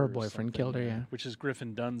killed her. Her or boyfriend something, killed her, yeah. Which is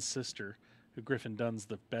Griffin Dunn's sister. Who Griffin Dunn's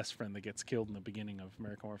the best friend that gets killed in the beginning of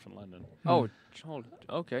American Orphan London. Oh,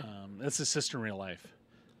 okay. That's his sister in real life,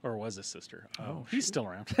 or was his sister. Oh, he's still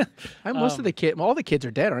around. most of the all the kids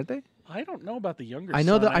are dead, aren't they? I don't know about the younger. I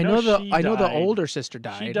know son. I know the she I know the died. older sister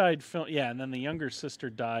died. She died. And then the younger sister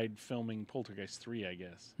died filming Poltergeist 3, I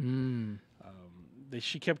guess. Mm.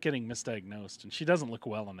 She kept getting misdiagnosed, and she doesn't look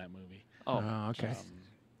well in that movie. Oh, Oh, okay.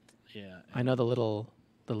 Yeah. I know the little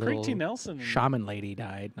Craig T. Nelson. shaman lady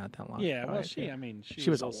died not that long Yeah, ago. well, right? she She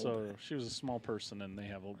was was old. also she was a small person, and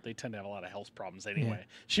they tend to have a lot of health problems anyway.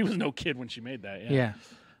 She was no kid when she made that. Yeah.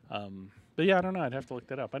 But yeah, I don't know. I'd have to look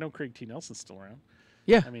that up. I know Craig T. Nelson's still around.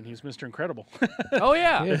 Yeah. I mean, he's Mr. Incredible. oh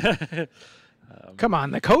yeah. Yeah. Come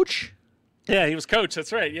on, the coach. Yeah, he was coach.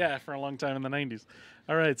 That's right. Yeah, for a long time in the 90s.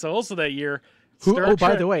 All right. So also that year, Who? Star Oh, by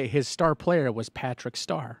Trek- the way, his star player was Patrick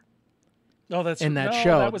Starr. Oh, that's in that no,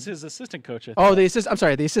 show. That was his assistant coach. I Oh, thought. I'm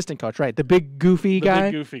sorry, the assistant coach, right? The big goofy the guy.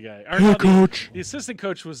 big goofy guy. Or Hey, no, coach. the assistant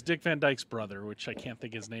coach was Dick Van Dyke's brother, which I can't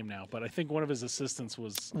think his name now, but I think one of his assistants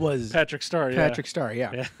was Patrick Starr. Patrick Starr.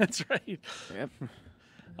 Yeah. Yeah, that's right. Yep.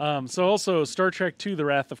 So also Star Trek II: The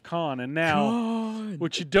Wrath of Khan, and now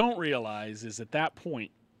what you don't realize is at that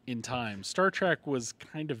point in time, Star Trek was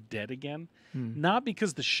kind of dead again. Not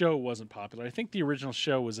because the show wasn't popular. I think the original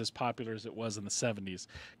show was as popular as it was in the 70s,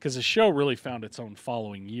 because the show really found its own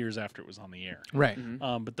following years after it was on the air. Right.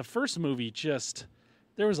 But the first movie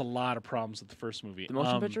there was a lot of problems with the first movie. The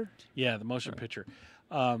motion picture? Yeah, the motion picture.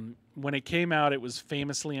 When it came out, it was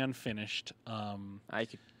famously unfinished. I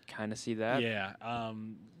could kind of see that. Yeah,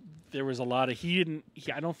 there was a lot of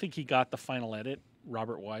I don't think he got the final edit,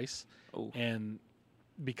 Robert Weiss, Oh. and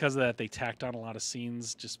because of that, they tacked on a lot of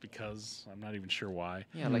scenes. Just because I'm not even sure why.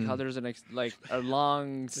 Yeah, like how there's a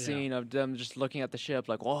long scene of them just looking at the ship,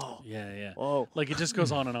 like whoa, Yeah. whoa, Like it just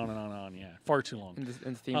goes on and on and on and on. Yeah, far too long. and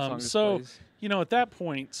the theme song So displays. at that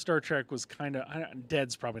point, Star Trek was kind of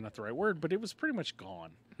dead's probably not the right word, but it was pretty much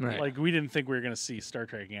gone. Right. Like we didn't think we were going to see Star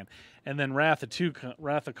Trek again, and then Wrath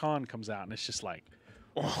of Khan comes out, and it's just like,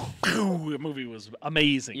 the movie was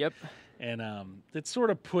amazing. Yep. And it sort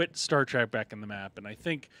of put Star Trek back in the map, and I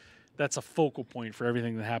think that's a focal point for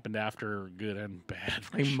everything that happened after, good and bad.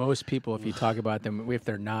 I think most people, if you talk about them, if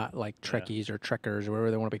they're not like Trekkies or Trekkers or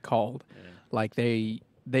whatever they want to be called, like they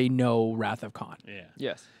know Wrath of Khan. Yeah.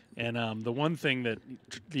 Yes. And the one thing that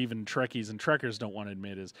even Trekkies and Trekkers don't want to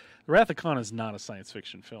admit is Wrath of Khan is not a science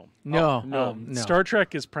fiction film. No, no, no. Star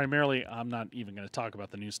Trek is primarily, I'm not even going to talk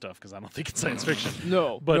about the new stuff because I don't think it's science fiction.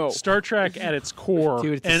 No, But no. Star Trek at its core.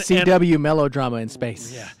 Dude, it's a CW melodrama in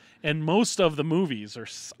space. Yeah. And most of the movies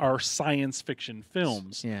are science fiction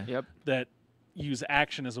films Yeah. Yep. that use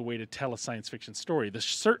action as a way to tell a science fiction story.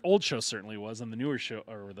 The old show certainly was, and the newer show,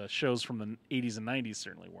 or the shows from the 80s and 90s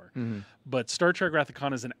certainly were. But Star Trek Wrath of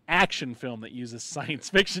Khan is an action film that uses science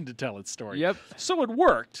fiction to tell its story. Yep. So it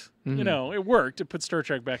worked. It worked. It put Star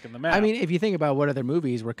Trek back in the map. I mean, if you think about what other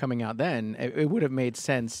movies were coming out then, it would have made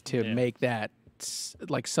sense to make that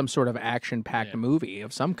like some sort of action-packed movie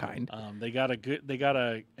of some kind. they got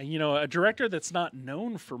a director that's not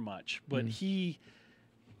known for much, but he,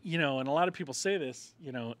 and a lot of people say this,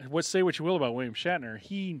 say what you will about William Shatner,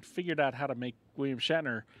 he figured out how to make William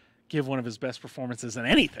Shatner give one of his best performances in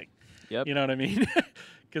anything. Yep. You know what I mean?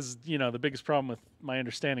 Because, the biggest problem with, my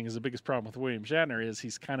understanding is the biggest problem with William Shatner is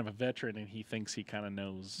he's kind of a veteran and he thinks he kind of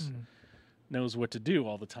knows what to do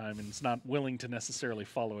all the time and is not willing to necessarily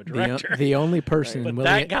follow a director. The only person in But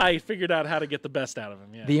that guy figured out how to get the best out of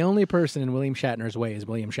him. Yeah. the only person in William Shatner's way is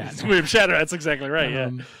William Shatner. William Shatner, that's exactly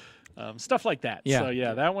right. Stuff like that. Yeah.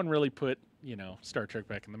 So that one really put Star Trek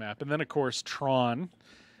back in the map, and then of course Tron,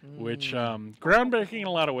 which groundbreaking in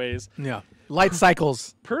a lot of ways. Yeah. Light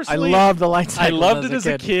cycles. Personally, I love the light I cycles. loved it as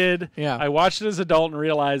a kid. Yeah. I watched it as an adult and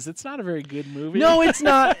realized it's not a very good movie. No, it's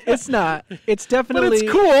not. It's not. It's but definitely.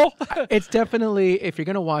 it's cool. It's definitely, if you're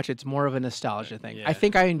going to watch, it's more of a nostalgia thing. Yeah. I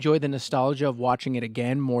think I enjoyed the nostalgia of watching it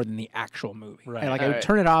again more than the actual movie. Right. And, like, I All would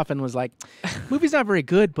turn it off and was like, movie's not very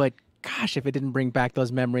good, but gosh, if it didn't bring back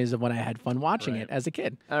those memories of when I had fun watching Right. it as a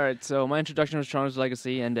kid. All right. So my introduction was Tron's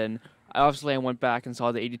Legacy, and then I went back and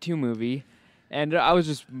saw the '82 movie, And I was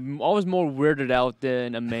just always more weirded out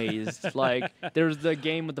than amazed. Like there's the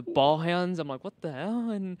game with the ball hands. I'm like, what the hell?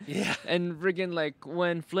 And friggin' like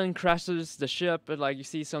when Flynn crashes the ship and like you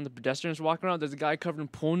see some of the pedestrians walking around, there's a guy covered in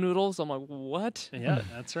pool noodles. I'm like, what? Yeah,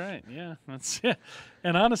 that's right. Yeah,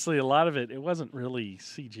 and honestly, a lot of it wasn't really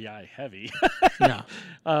CGI heavy. No.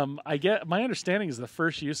 My understanding is the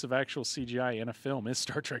first use of actual CGI in a film is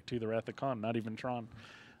Star Trek II: The Wrath of Khan, not even Tron.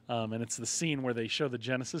 And it's the scene where they show the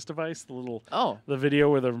Genesis device, the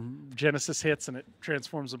video where the Genesis hits and it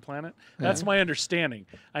transforms the planet. That's my understanding.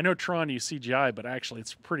 I know Tron used CGI, but actually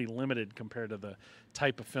it's pretty limited compared to the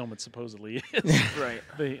type of film it supposedly is. Right.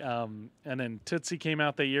 And then Tootsie came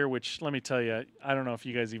out that year, which let me tell you, I don't know if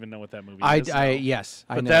you guys even know what that movie is. Yes.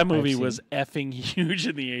 But that movie was effing huge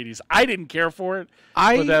in the 80s. I didn't care for it,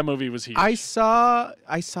 but that movie was huge. I saw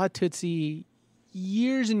Tootsie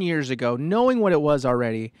years and years ago, knowing what it was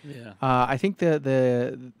already. Yeah. I think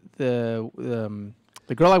the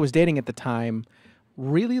girl I was dating at the time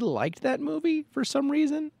really liked that movie for some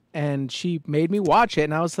reason, and she made me watch it.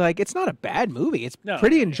 And I was like, "It's not a bad movie. It's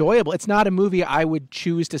pretty enjoyable. It's not a movie I would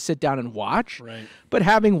choose to sit down and watch. Right. But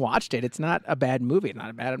having watched it, it's not a bad movie. Not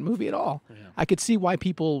a bad movie at all. Yeah. I could see why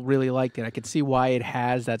people really liked it. I could see why it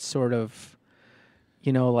has that sort of,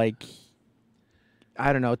 like,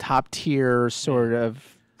 I don't know, top tier sort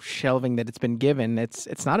of shelving that it's been given.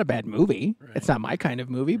 It's not a bad movie. Right. It's not my kind of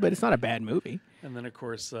movie, but it's not a bad movie. And then, of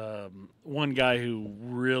course, one guy who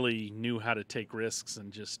really knew how to take risks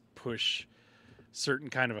and just push certain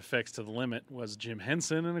kind of effects to the limit was Jim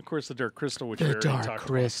Henson, and of course, The Dark Crystal, which we already talked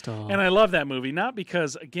about. And I love that movie, not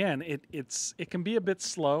because again it can be a bit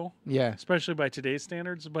slow, especially by today's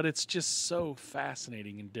standards, but it's just so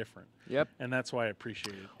fascinating and different. Yep. And that's why I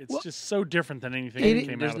appreciate it. It's just so different than anything that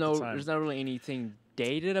came out at the time. There's not really anything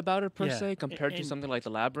dated about it per se compared to something like The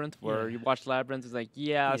Labyrinth, where you watch Labyrinth, it's like,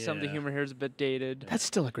 some of the humor here is a bit dated. That's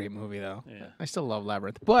still a great movie, though. Yeah. I still love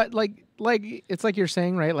Labyrinth, but like it's like you're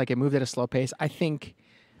saying, right? Like it moved at a slow pace. I think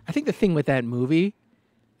the thing with that movie,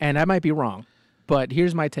 and I might be wrong, but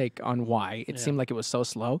here's my take on why it seemed like it was so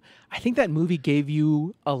slow. I think that movie gave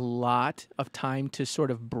you a lot of time to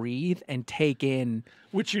sort of breathe and take in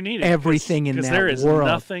which you needed everything in that world. Because there is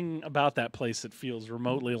nothing about that place that feels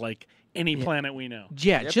remotely like any planet we know.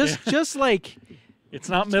 Yeah, just like it's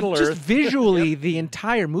not Middle Earth. Just visually, the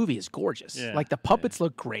entire movie is gorgeous. Yeah, like the puppets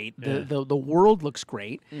look great. The world looks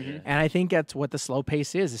great. Mm-hmm. And I think that's what the slow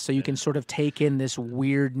pace is so you can sort of take in this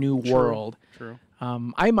weird new world. True.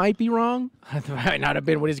 I might be wrong. That might not have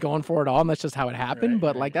been what he's going for at all, and that's just how it happened.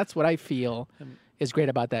 But like that's what I feel is great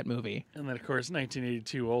about that movie. And then, of course,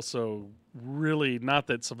 1982 also really, not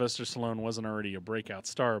that Sylvester Stallone wasn't already a breakout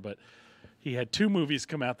star, but he had 2 movies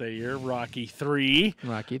come out that year, Rocky III.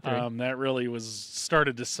 That really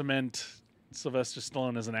started to cement Sylvester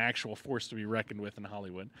Stallone as an actual force to be reckoned with in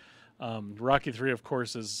Hollywood. Rocky III, of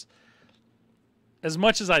course, is, as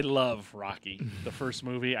much as I love Rocky, the first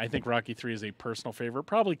movie, I think Rocky III is a personal favorite,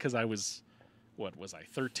 probably because I was,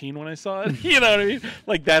 13 when I saw it? You know what I mean?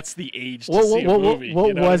 Like, that's the age to see a movie.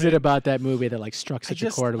 What was it about that movie that, like, struck such a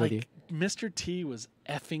chord with you? Mr. T was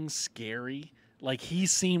effing scary. Like, he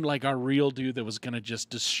seemed like a real dude that was going to just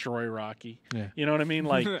destroy Rocky. Yeah. You know what I mean?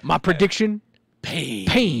 Like my prediction?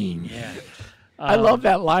 Pain. Yeah. I love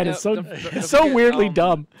that line. It's so weirdly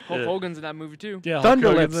dumb. Hulk Hogan's in that movie, too. Yeah,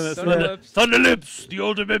 Thunderlips. Thunderlips, the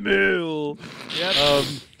ultimate meal. Yep.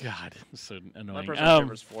 God, it's so annoying. My personal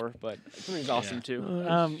favorite's 4, but it's awesome, too.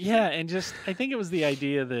 And just, I think it was the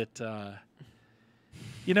idea that,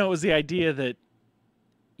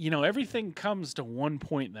 everything comes to one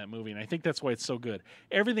point in that movie, and I think that's why it's so good.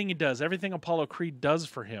 Everything he does, everything Apollo Creed does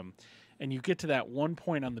for him, and you get to that one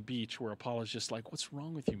point on the beach where Apollo's just like, what's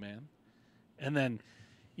wrong with you, man? And then,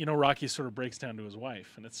 Rocky sort of breaks down to his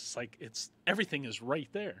wife, and it's just like, everything is right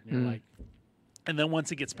there. And you're like, and then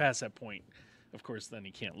once it gets past that point, of course, then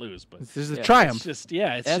he can't lose. But this is a triumph. It's just,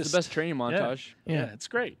 it's the best training montage. Yeah, it's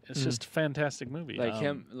great. It's just a fantastic movie.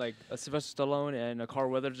 Like Sylvester Stallone and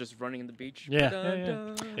Carl Weathers just running in the beach.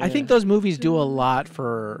 I think those movies do a lot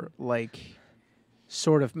for, like,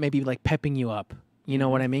 sort of maybe like pepping you up. You know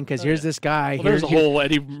what I mean? Because here's this guy. Well, there's a whole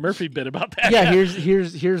Eddie Murphy bit about that. Yeah,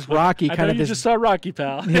 here's Rocky. I know you just saw Rocky,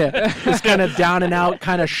 pal. Yeah, this kind of down and out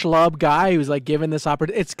kind of schlub guy who's like given this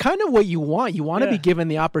opportunity. It's kind of what you want. You want to be given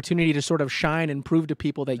the opportunity to sort of shine and prove to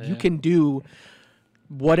people that you can do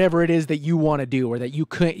whatever it is that you want to do or that you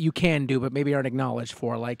can do, but maybe aren't acknowledged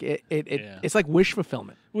for. Like it's like wish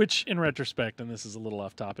fulfillment. Which, in retrospect, and this is a little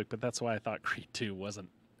off topic, but that's why I thought Creed 2 wasn't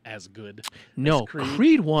as good. No,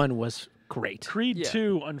 Creed 1 was great. Creed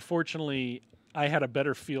 2, unfortunately, I had a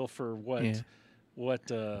better feel for what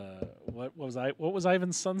what was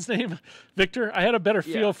Ivan's son's name? Victor. I had a better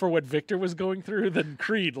feel Yeah. for what Victor was going through than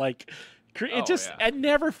Creed. Like, Creed, Oh, I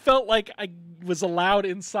never felt like I was allowed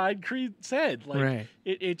inside Creed's head. Like, Right.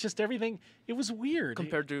 it just everything. It was weird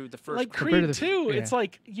compared to the first. like compared to Creed the- 2.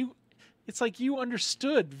 yeah. It's like you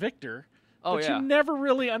understood Victor. Oh, but yeah. you never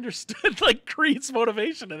really understood like Creed's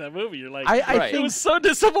motivation in that movie. You're like, I Right. it think was so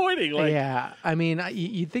disappointing. Like, yeah, I mean,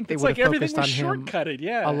 you'd think they it's would like have everything focused was on him shortcutted.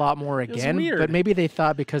 Yeah, a lot more was again, weird. but maybe they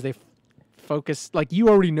thought because they focused, like you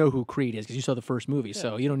already know who Creed is because you saw the first movie,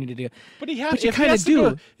 so you don't need to do. But he had. But you if he kinda has to go,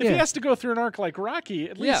 do, if he yeah. has to go through an arc like Rocky,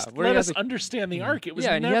 at Yeah, least where let he has us understand the arc. It was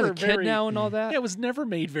yeah, and he has never a kid very. now and all that. Yeah, it was never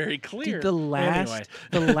made very clear. Dude, the last, Anyway.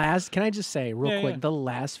 the last. Can I just say real Yeah, quick? yeah. The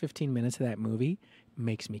last 15 minutes of that movie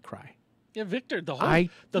makes me cry. Yeah, Victor. The whole.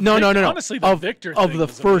 No. Honestly, the Victor of thing the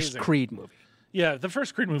was first amazing. Creed movie. Yeah, the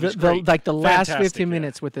first Creed movie was The great. like the last Fantastic, 15 yeah.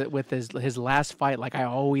 minutes with his last fight, like I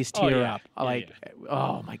always Oh, tear yeah. up. Yeah, Like,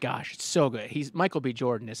 oh my gosh, it's so good. Michael B.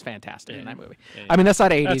 Jordan is fantastic in that movie. Yeah, I mean, that's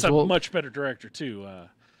not 80s. That's a Well, much better director too.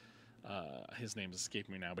 His name's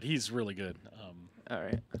escaping me now, but he's really good. All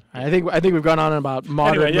right. I think we've gone on about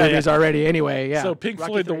modern Anyway, yeah, movies already. Anyway, yeah. So Pink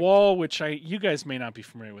Rocky Floyd, The III. Wall, which you guys may not be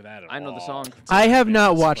familiar with that at all. I know the song. I have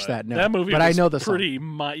not Yes, watched but that. No, that movie, but was I know the song. pretty.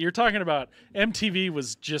 You're talking about MTV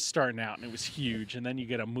was just starting out and it was huge, and then you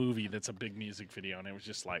get a movie that's a big music video, and it was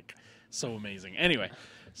just like so amazing. Anyway,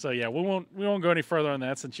 so yeah, we won't go any further on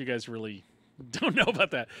that since you guys really don't know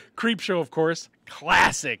about that. Creep Show, of course,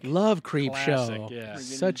 classic. Love Creep Classic, Show. yeah.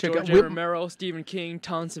 Such a George good A. Romero, Stephen King,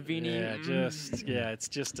 Tom Savini. Yeah, it's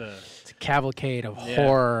just a it's a cavalcade of yeah,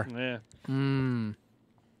 horror. Yeah. Mm.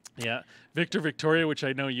 Yeah, Victor Victoria, which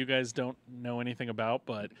I know you guys don't know anything about,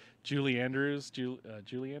 but Julie Andrews,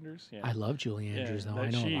 Julie Andrews, yeah, I love Julie Andrews, though. that I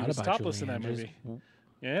know she a lot was about topless Julie in that Andrews. movie.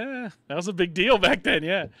 Yeah, that was a big deal back then.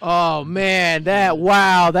 Yeah, Oh man,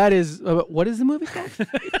 that is what is the movie called?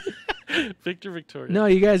 Victor Victoria. No,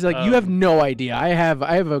 you guys you have no idea. I have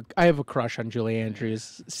a crush on Julie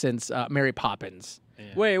Andrews since Mary Poppins.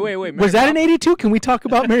 Wait. Was that in '82? Can we talk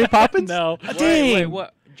about Mary Poppins? No. Oh, Wait, dang.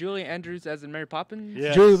 what? Julie Andrews as in Mary Poppins?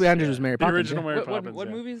 Yes, Julie Andrews yeah. was Mary The Poppins. original yeah. Mary What, Poppins. what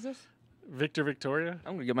yeah. movie is this? Victor Victoria.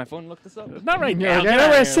 I'm gonna get my phone and look this up. Not right Yeah, now. yeah, Get no, out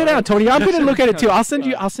of here. sit down, Tony. I'm gonna look at it too.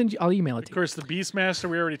 I'll email it to Of you. course, the Beastmaster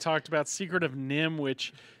we already talked about. Secret of Nim,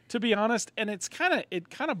 which, to be honest, and it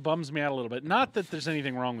kind of bums me out a little bit. Not that there's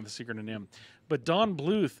anything wrong with the Secret of Nim, but Don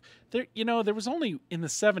Bluth. There was only in the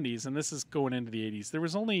 '70s, and this is going into the '80s. There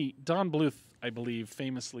was only Don Bluth, I believe,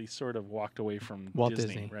 famously sort of walked away from Walt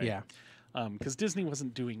Disney, Disney, right? yeah. Because Disney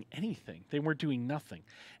wasn't doing anything. They weren't doing nothing,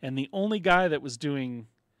 and the only guy that was doing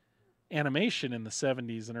animation in the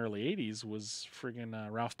 '70s and early '80s was friggin'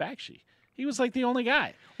 Ralph Bakshi. He was like the only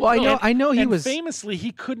guy. Well, I know he and was famously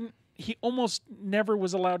he couldn't. He almost never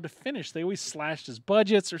was allowed to finish. They always slashed his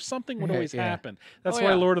budgets, or something would Yeah, always yeah. happen. That's Oh, why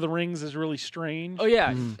yeah. Lord of the Rings is really strange. Oh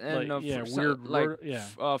yeah, Mm. and Like, yeah, Fr- weird like word-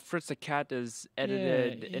 yeah. Fritz the Cat is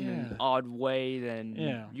edited in an yeah. odd way than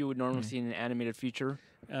Yeah. you would normally see in an animated feature.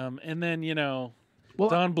 And then Well,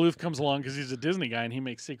 Don Bluth comes along because he's a Disney guy and he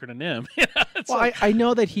makes Secret of Nim. It's Well, like- I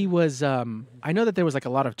know that he was. I know that there was like a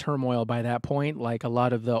lot of turmoil by that point. Like a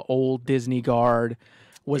lot of the old Disney guard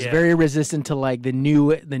was Yeah. very resistant to like the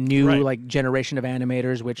new Right. like generation of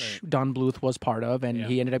animators, which Don Bluth was part of, and Yeah.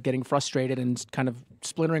 he ended up getting frustrated and kind of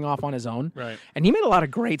splintering off on his own. Right. And he made a lot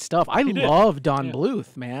of great stuff. I did. love Don Yeah.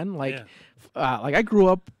 Bluth, man. Like, Yeah. like I grew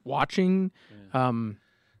up watching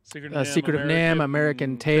Secret of Nim,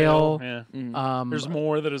 American Tale. Yeah. There's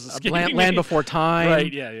more that is escaping Land me. Before Time.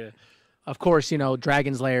 Right. Yeah. Of course,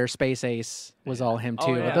 Dragon's Lair, Space Ace was all him Oh,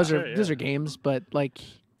 too. yeah. But those Sure, are those are games, but like,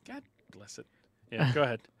 God bless it. Yeah. Go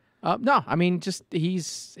ahead. no, I mean, just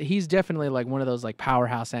he's definitely like one of those like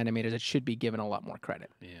powerhouse animators that should be given a lot more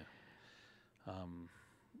credit. Yeah.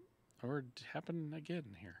 Or it happened again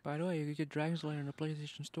here. By the way, you could get Dragon's Lair in the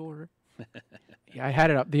PlayStation Store. Yeah, I had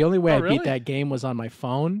it up. The only way Oh, I really? beat that game was on my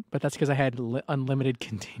phone, but that's because I had unlimited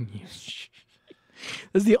continues.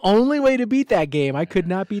 This is the only way to beat that game. I could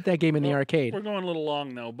not beat that game in the Well, arcade. We're going a little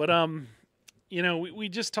long though, but we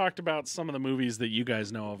just talked about some of the movies that you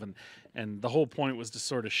guys know of, and the whole point was to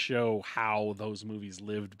sort of show how those movies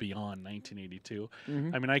lived beyond 1982.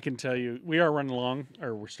 I mean, I can tell you, we are running long,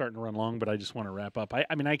 or we're starting to run long, but I just want to wrap up.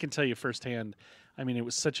 I mean, I can tell you firsthand. I mean, it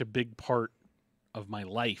was such a big part of my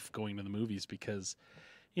life going to the movies because,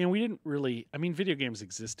 we didn't really. I mean, video games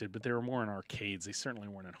existed, but they were more in arcades. They certainly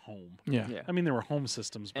weren't at home. Yeah. Yeah. I mean, there were home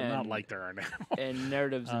systems, but not And- like there are now. And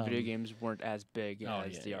narratives in video games weren't as big Oh,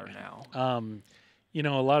 as yeah, they are yeah. now. you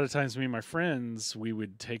know, a lot of times me and my friends, we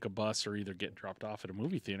would take a bus or either get dropped off at a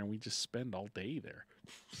movie theater, and we just spend all day there.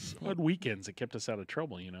 On weekends, it kept us out of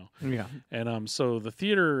trouble, you know. Yeah. And so the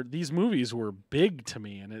theater, these movies were big to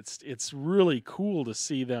me, and it's really cool to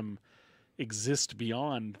see them exist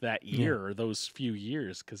beyond that year or those few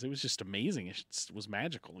years, because it was just amazing. It was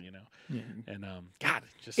magical, you know. Yeah. And God,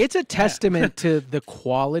 It's a testament to the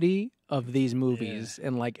quality of these movies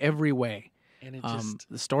in like every way. And it just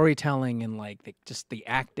The storytelling and like the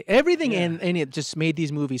act, everything Yeah. in it just made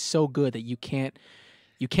these movies so good that you can't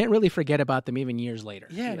really forget about them even years later.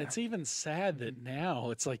 yeah, and it's even sad that now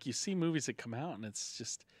it's like you see movies that come out and it's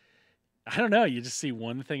just, I don't know, you just see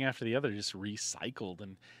one thing after the other just recycled,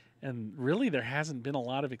 and really there hasn't been a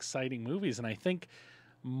lot of exciting movies. And I think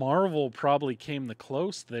Marvel probably came the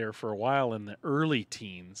close there for a while in the early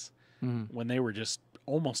teens when they were just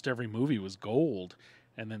almost every movie was gold.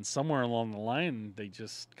 And then somewhere along the line, they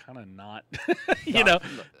just kind of not, you know,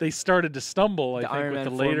 they started to stumble, I think, Iron with Man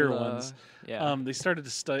the later formula, ones. Yeah. They started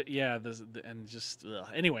to and just,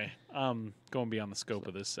 anyway, going beyond the scope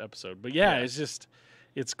of this episode. But yeah,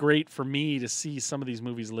 it's great for me to see some of these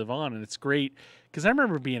movies live on. And it's great because I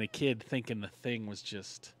remember being a kid thinking The Thing was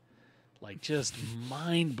just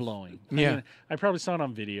mind blowing. Yeah. I mean, I probably saw it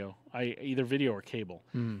on video, either video or cable,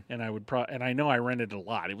 and I would and I know I rented it a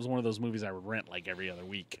lot. It was one of those movies I would rent like every other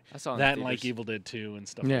week. I saw it in that and like theaters. Evil Dead 2 and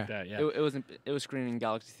stuff Yeah. like that. Yeah, It was screening in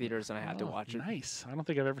Galaxy Theaters, and I had to watch it. Nice. I don't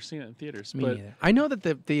think I've ever seen it in theaters. Me but neither. I know that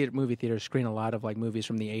the movie theaters screen a lot of like movies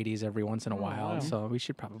from the 80s every once in a while, wow. so we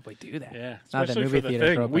should probably do that. yeah, Now that especially movie for The theaters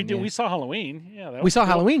are Thing. open, yeah. We saw Halloween. Yeah, that We was saw cool.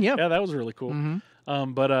 Halloween, yeah. Yeah, that was really cool.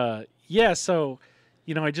 Mhm. Yeah, so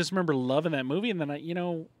you know, I just remember loving that movie, and then you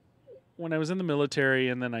know, when I was in the military,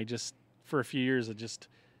 and then I just for a few years I just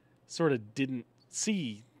sort of didn't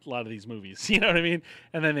see a lot of these movies. You know what I mean?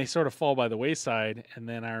 And then they sort of fall by the wayside. And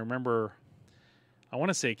then I remember, I want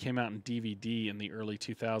to say it came out in DVD in the early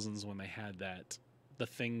 2000s when they had The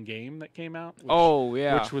Thing game that came out. Which, Oh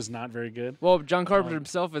yeah. which was not very good. Well, John Carpenter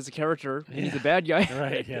himself is a character, and he's a Yeah. bad guy.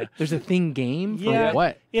 Right? Yeah. There's a Thing game for Yeah.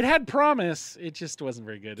 what? It had promise. It just wasn't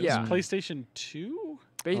very good. It Yeah. was PlayStation 2.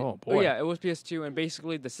 Oh, boy. Yeah, it was PS2, and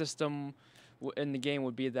basically the system in the game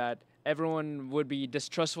would be that everyone would be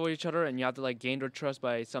distrustful of each other, and you have to like gain their trust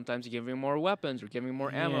by sometimes giving more weapons or giving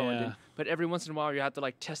more ammo. And Yeah. then, but every once in a while, you have to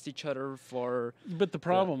like test each other for. But the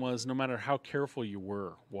problem was, no matter how careful you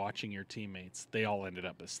were watching your teammates, they all ended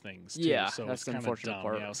up as things. Too. Yeah, so that's it's the kind of unfortunate dumb.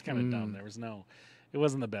 part. Yeah, it was kind of dumb. There was it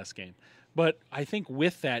wasn't the best game. But I think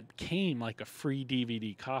with that came like a free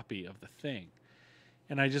DVD copy of The Thing,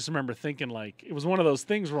 and I just remember thinking like it was one of those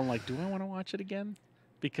things where I'm like, do I want to watch it again?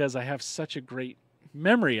 Because I have such a great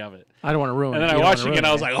memory of it. I don't want to ruin And it. then I You don't watched it wanna and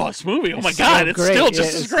I was ruin like, oh, this movie, oh my It's God, so it's great. still Yeah, just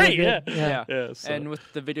it's as so great. good. Yeah. Yeah. Yeah, so- And with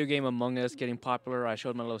the video game Among Us getting popular, I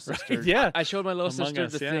showed my little sister. Yeah. I showed my little Among sister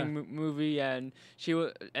Us, the yeah. Thing movie, and she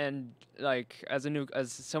was, and like as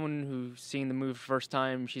someone who's seen the movie first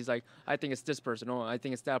time, she's like, I think it's this person. Oh, I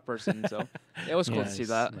think it's that person. So it was cool to see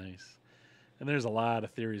that. Nice. And there's a lot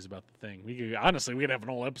of theories about The Thing. We could have an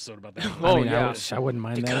whole episode about that. I mean, yeah. I wouldn't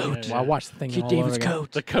mind that. coat. Well, I watched the Thing. Keith all David's over again.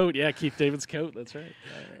 coat. The coat, yeah, Keith David's coat. That's right.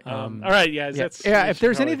 All right, guys. Yeah, That's yeah. we If should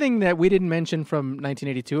there's probably- anything that we didn't mention from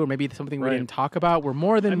 1982, or maybe something we Right. didn't talk about, we're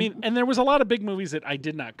more than. I mean, and there was a lot of big movies that I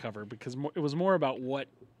did not cover because it was more about what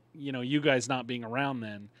you guys not being around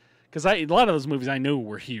then. Because a lot of those movies I knew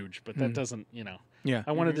were huge, but that doesn't, yeah.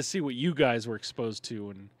 I wanted to see what you guys were exposed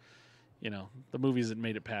to and, the movies that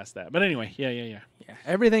made it past that. But anyway, yeah. Yeah,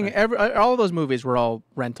 everything, all of those movies were all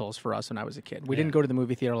rentals for us when I was a kid. We Yeah. didn't go to the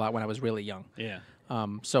movie theater a lot when I was really young. Yeah.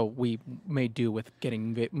 So we made do with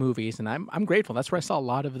getting movies, and I'm grateful. That's where I saw a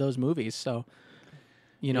lot of those movies. So,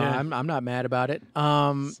 Yeah. I'm not mad about it.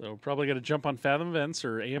 So probably got to jump on Fathom Events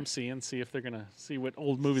or AMC and see if they're going to see what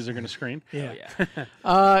old movies are going to screen. Yeah.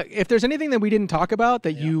 Yeah. If there's anything that we didn't talk about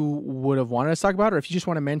that you would have wanted us to talk about, or if you just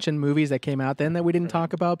want to mention movies that came out then that we didn't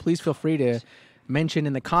talk about, please feel free to mention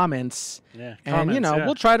in the comments. Yeah. And, Comments, yeah.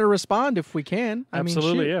 we'll try to respond if we can.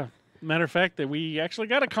 Absolutely, shoot. yeah. Matter of fact, that we actually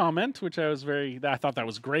got a comment, which I thought that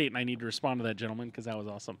was great, and I need to respond to that gentleman because that was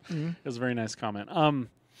awesome. It was a very nice comment.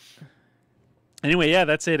 Anyway, yeah,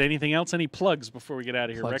 that's it. Anything else? Any plugs before we get out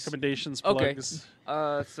of here? Plugs. Recommendations, Okay. plugs.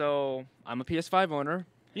 So I'm a PS5 owner.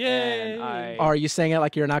 Yay! And I Are you saying it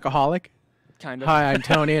like you're an alcoholic? kind of. Hi, I'm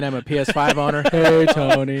Tony, and I'm a PS5 owner. Hey,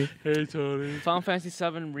 Tony. Hey, Tony. Final Fantasy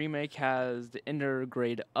VII Remake has the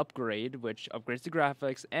Intergrade upgrade, which upgrades the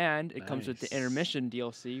graphics, and it comes with the Nice. Intermission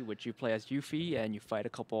DLC, which you play as Yuffie, and you fight a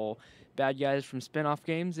couple bad guys from spin-off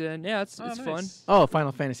games, and yeah, it's fun. Nice. Oh,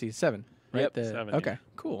 Final Fantasy VII. Right? Yep. 7, Okay, yeah.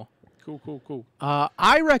 cool. Cool.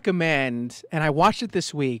 I recommend, and I watched it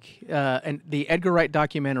this week, and the Edgar Wright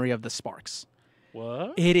documentary of The Sparks.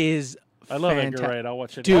 What? It is. I love Edgar fantastic. Wright. I'll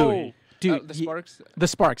watch it. Dude. Oh, Dude, The Sparks. the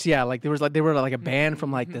Sparks, yeah, like they were like a band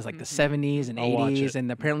from like this like the 70s and I'll watch 80s, it.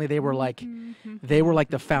 and apparently they were like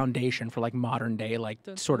the foundation for like modern day like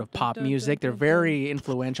sort of pop music. They're very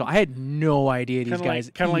influential. I had no idea these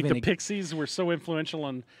guys kind of like even the Pixies were so influential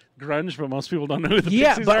on grunge, but most people don't know who the yeah,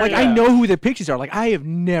 Pixies but are. like I know who the Pixies are. Like I have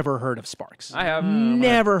never heard of Sparks. I have.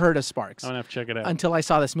 Never heard of Sparks I'm gonna have to check it out. until I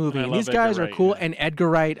saw this movie. I And love these guys Edgar are Wright, cool. yeah. And Edgar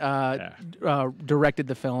Wright directed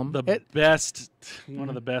the film. the one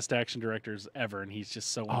of the best action directors ever, and he's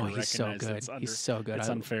just so Oh, he's so under-recognized. good. He's so good. It's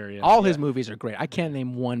unfair. Yeah. All his movies are great. I can't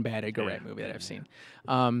name one bad Edgar Wright movie that I've seen.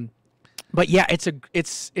 But yeah,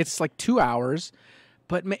 it's like 2 hours,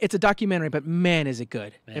 but it's a documentary. But man, is it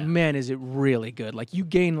good! And man, is it really good! Like you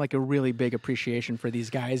gain like a really big appreciation for these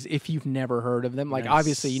guys if you've never heard of them. Like Nice.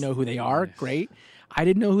 obviously you know who they are. Nice. Great. I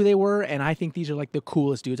didn't know who they were, and I think these are like the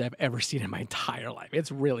coolest dudes I've ever seen in my entire life. It's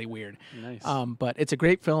really weird. Nice. But it's a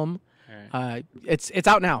great film. All right. It's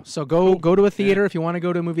out now, so go to a theater if you want to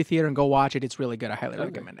go to a movie theater and go watch it. It's really good. I highly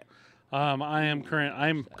recommend it. I'm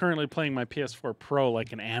currently playing my PS4 Pro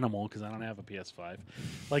like an animal because I don't have a PS5.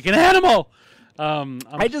 Like an animal.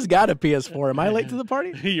 I just got a PS4. Am I late to the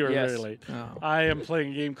party? You're Yes. very late. Oh. I am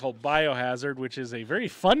playing a game called Biohazard, which is a very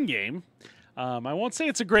fun game. I won't say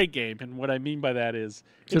it's a great game, and what I mean by that is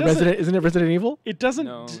Isn't it Resident Evil? It doesn't.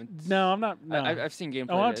 No, No, I'm not. No. I've seen gameplay.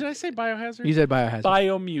 Oh, of did it. I say Biohazard? You said Biohazard. Yeah,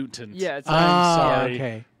 Biomutant. it's. Ah, sorry.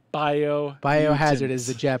 okay. Biohazard Is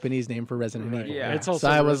the Japanese name for Resident Right. Evil. Yeah. It's also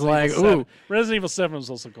So I was Resident like, Evil 7. ooh. Resident Evil 7 was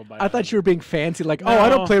also called Biohazard. I thought you were being fancy, like, I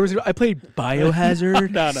don't No. play Resident Evil. I played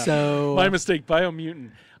Biohazard. No. So My mistake.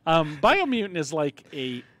 Biomutant. Biomutant is like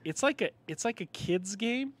it's like a kids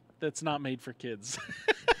game that's not made for kids.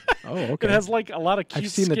 Oh, okay. It has like a lot of cute,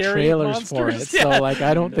 I've seen the scary trailers monsters. for it, Yeah. so like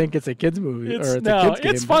I don't think it's a kids movie or it's a kids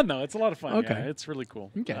game. it's fun though. It's a lot of fun. Okay. Yeah, it's really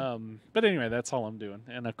cool. Okay. But anyway, that's all I'm doing.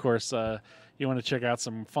 And of course, you want to check out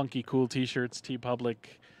some funky, cool T-shirts.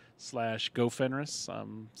 TeePublic/GoFenris.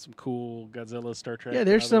 Some cool Godzilla, Star Trek. Yeah,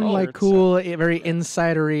 there's and some other like shirts. cool, very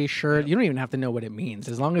insidery shirt. You don't even have to know what it means.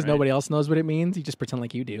 As long as Right. nobody else knows what it means, you just pretend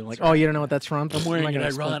like you do. Like, oh, you don't know what that's from? I'm wearing not it gonna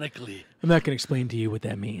explain- ironically. I'm not going to explain to you what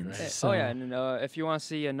that means. So. Oh yeah, and if you want to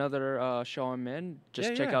see another show I'm in, just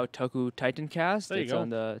Yeah, check yeah. out Toku Titancast. There you It's go. on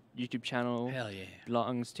the YouTube channel. Hell yeah.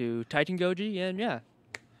 Belongs to Titan Goji, and yeah.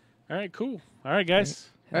 All right, cool. All right, guys.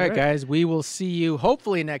 All right, guys, we will see you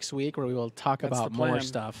hopefully next week where we will talk That's about the more plan.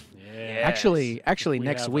 stuff. Yeah. Actually, We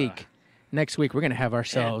next have, week. Next week, we're going to have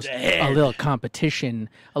ourselves a Head-to-head. little competition,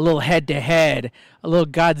 a little head-to-head, a little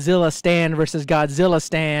Godzilla stand versus Godzilla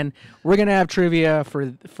stand. We're going to have trivia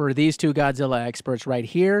for these two Godzilla experts right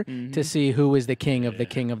here to see who is the king of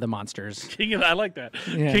the monsters. I like that.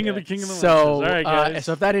 Yeah. King of the Monsters. So, All right, guys.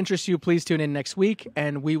 so if that interests you, please tune in next week,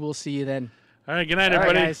 and we will see you then. All right, good night, All right,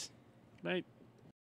 everybody. guys. Night.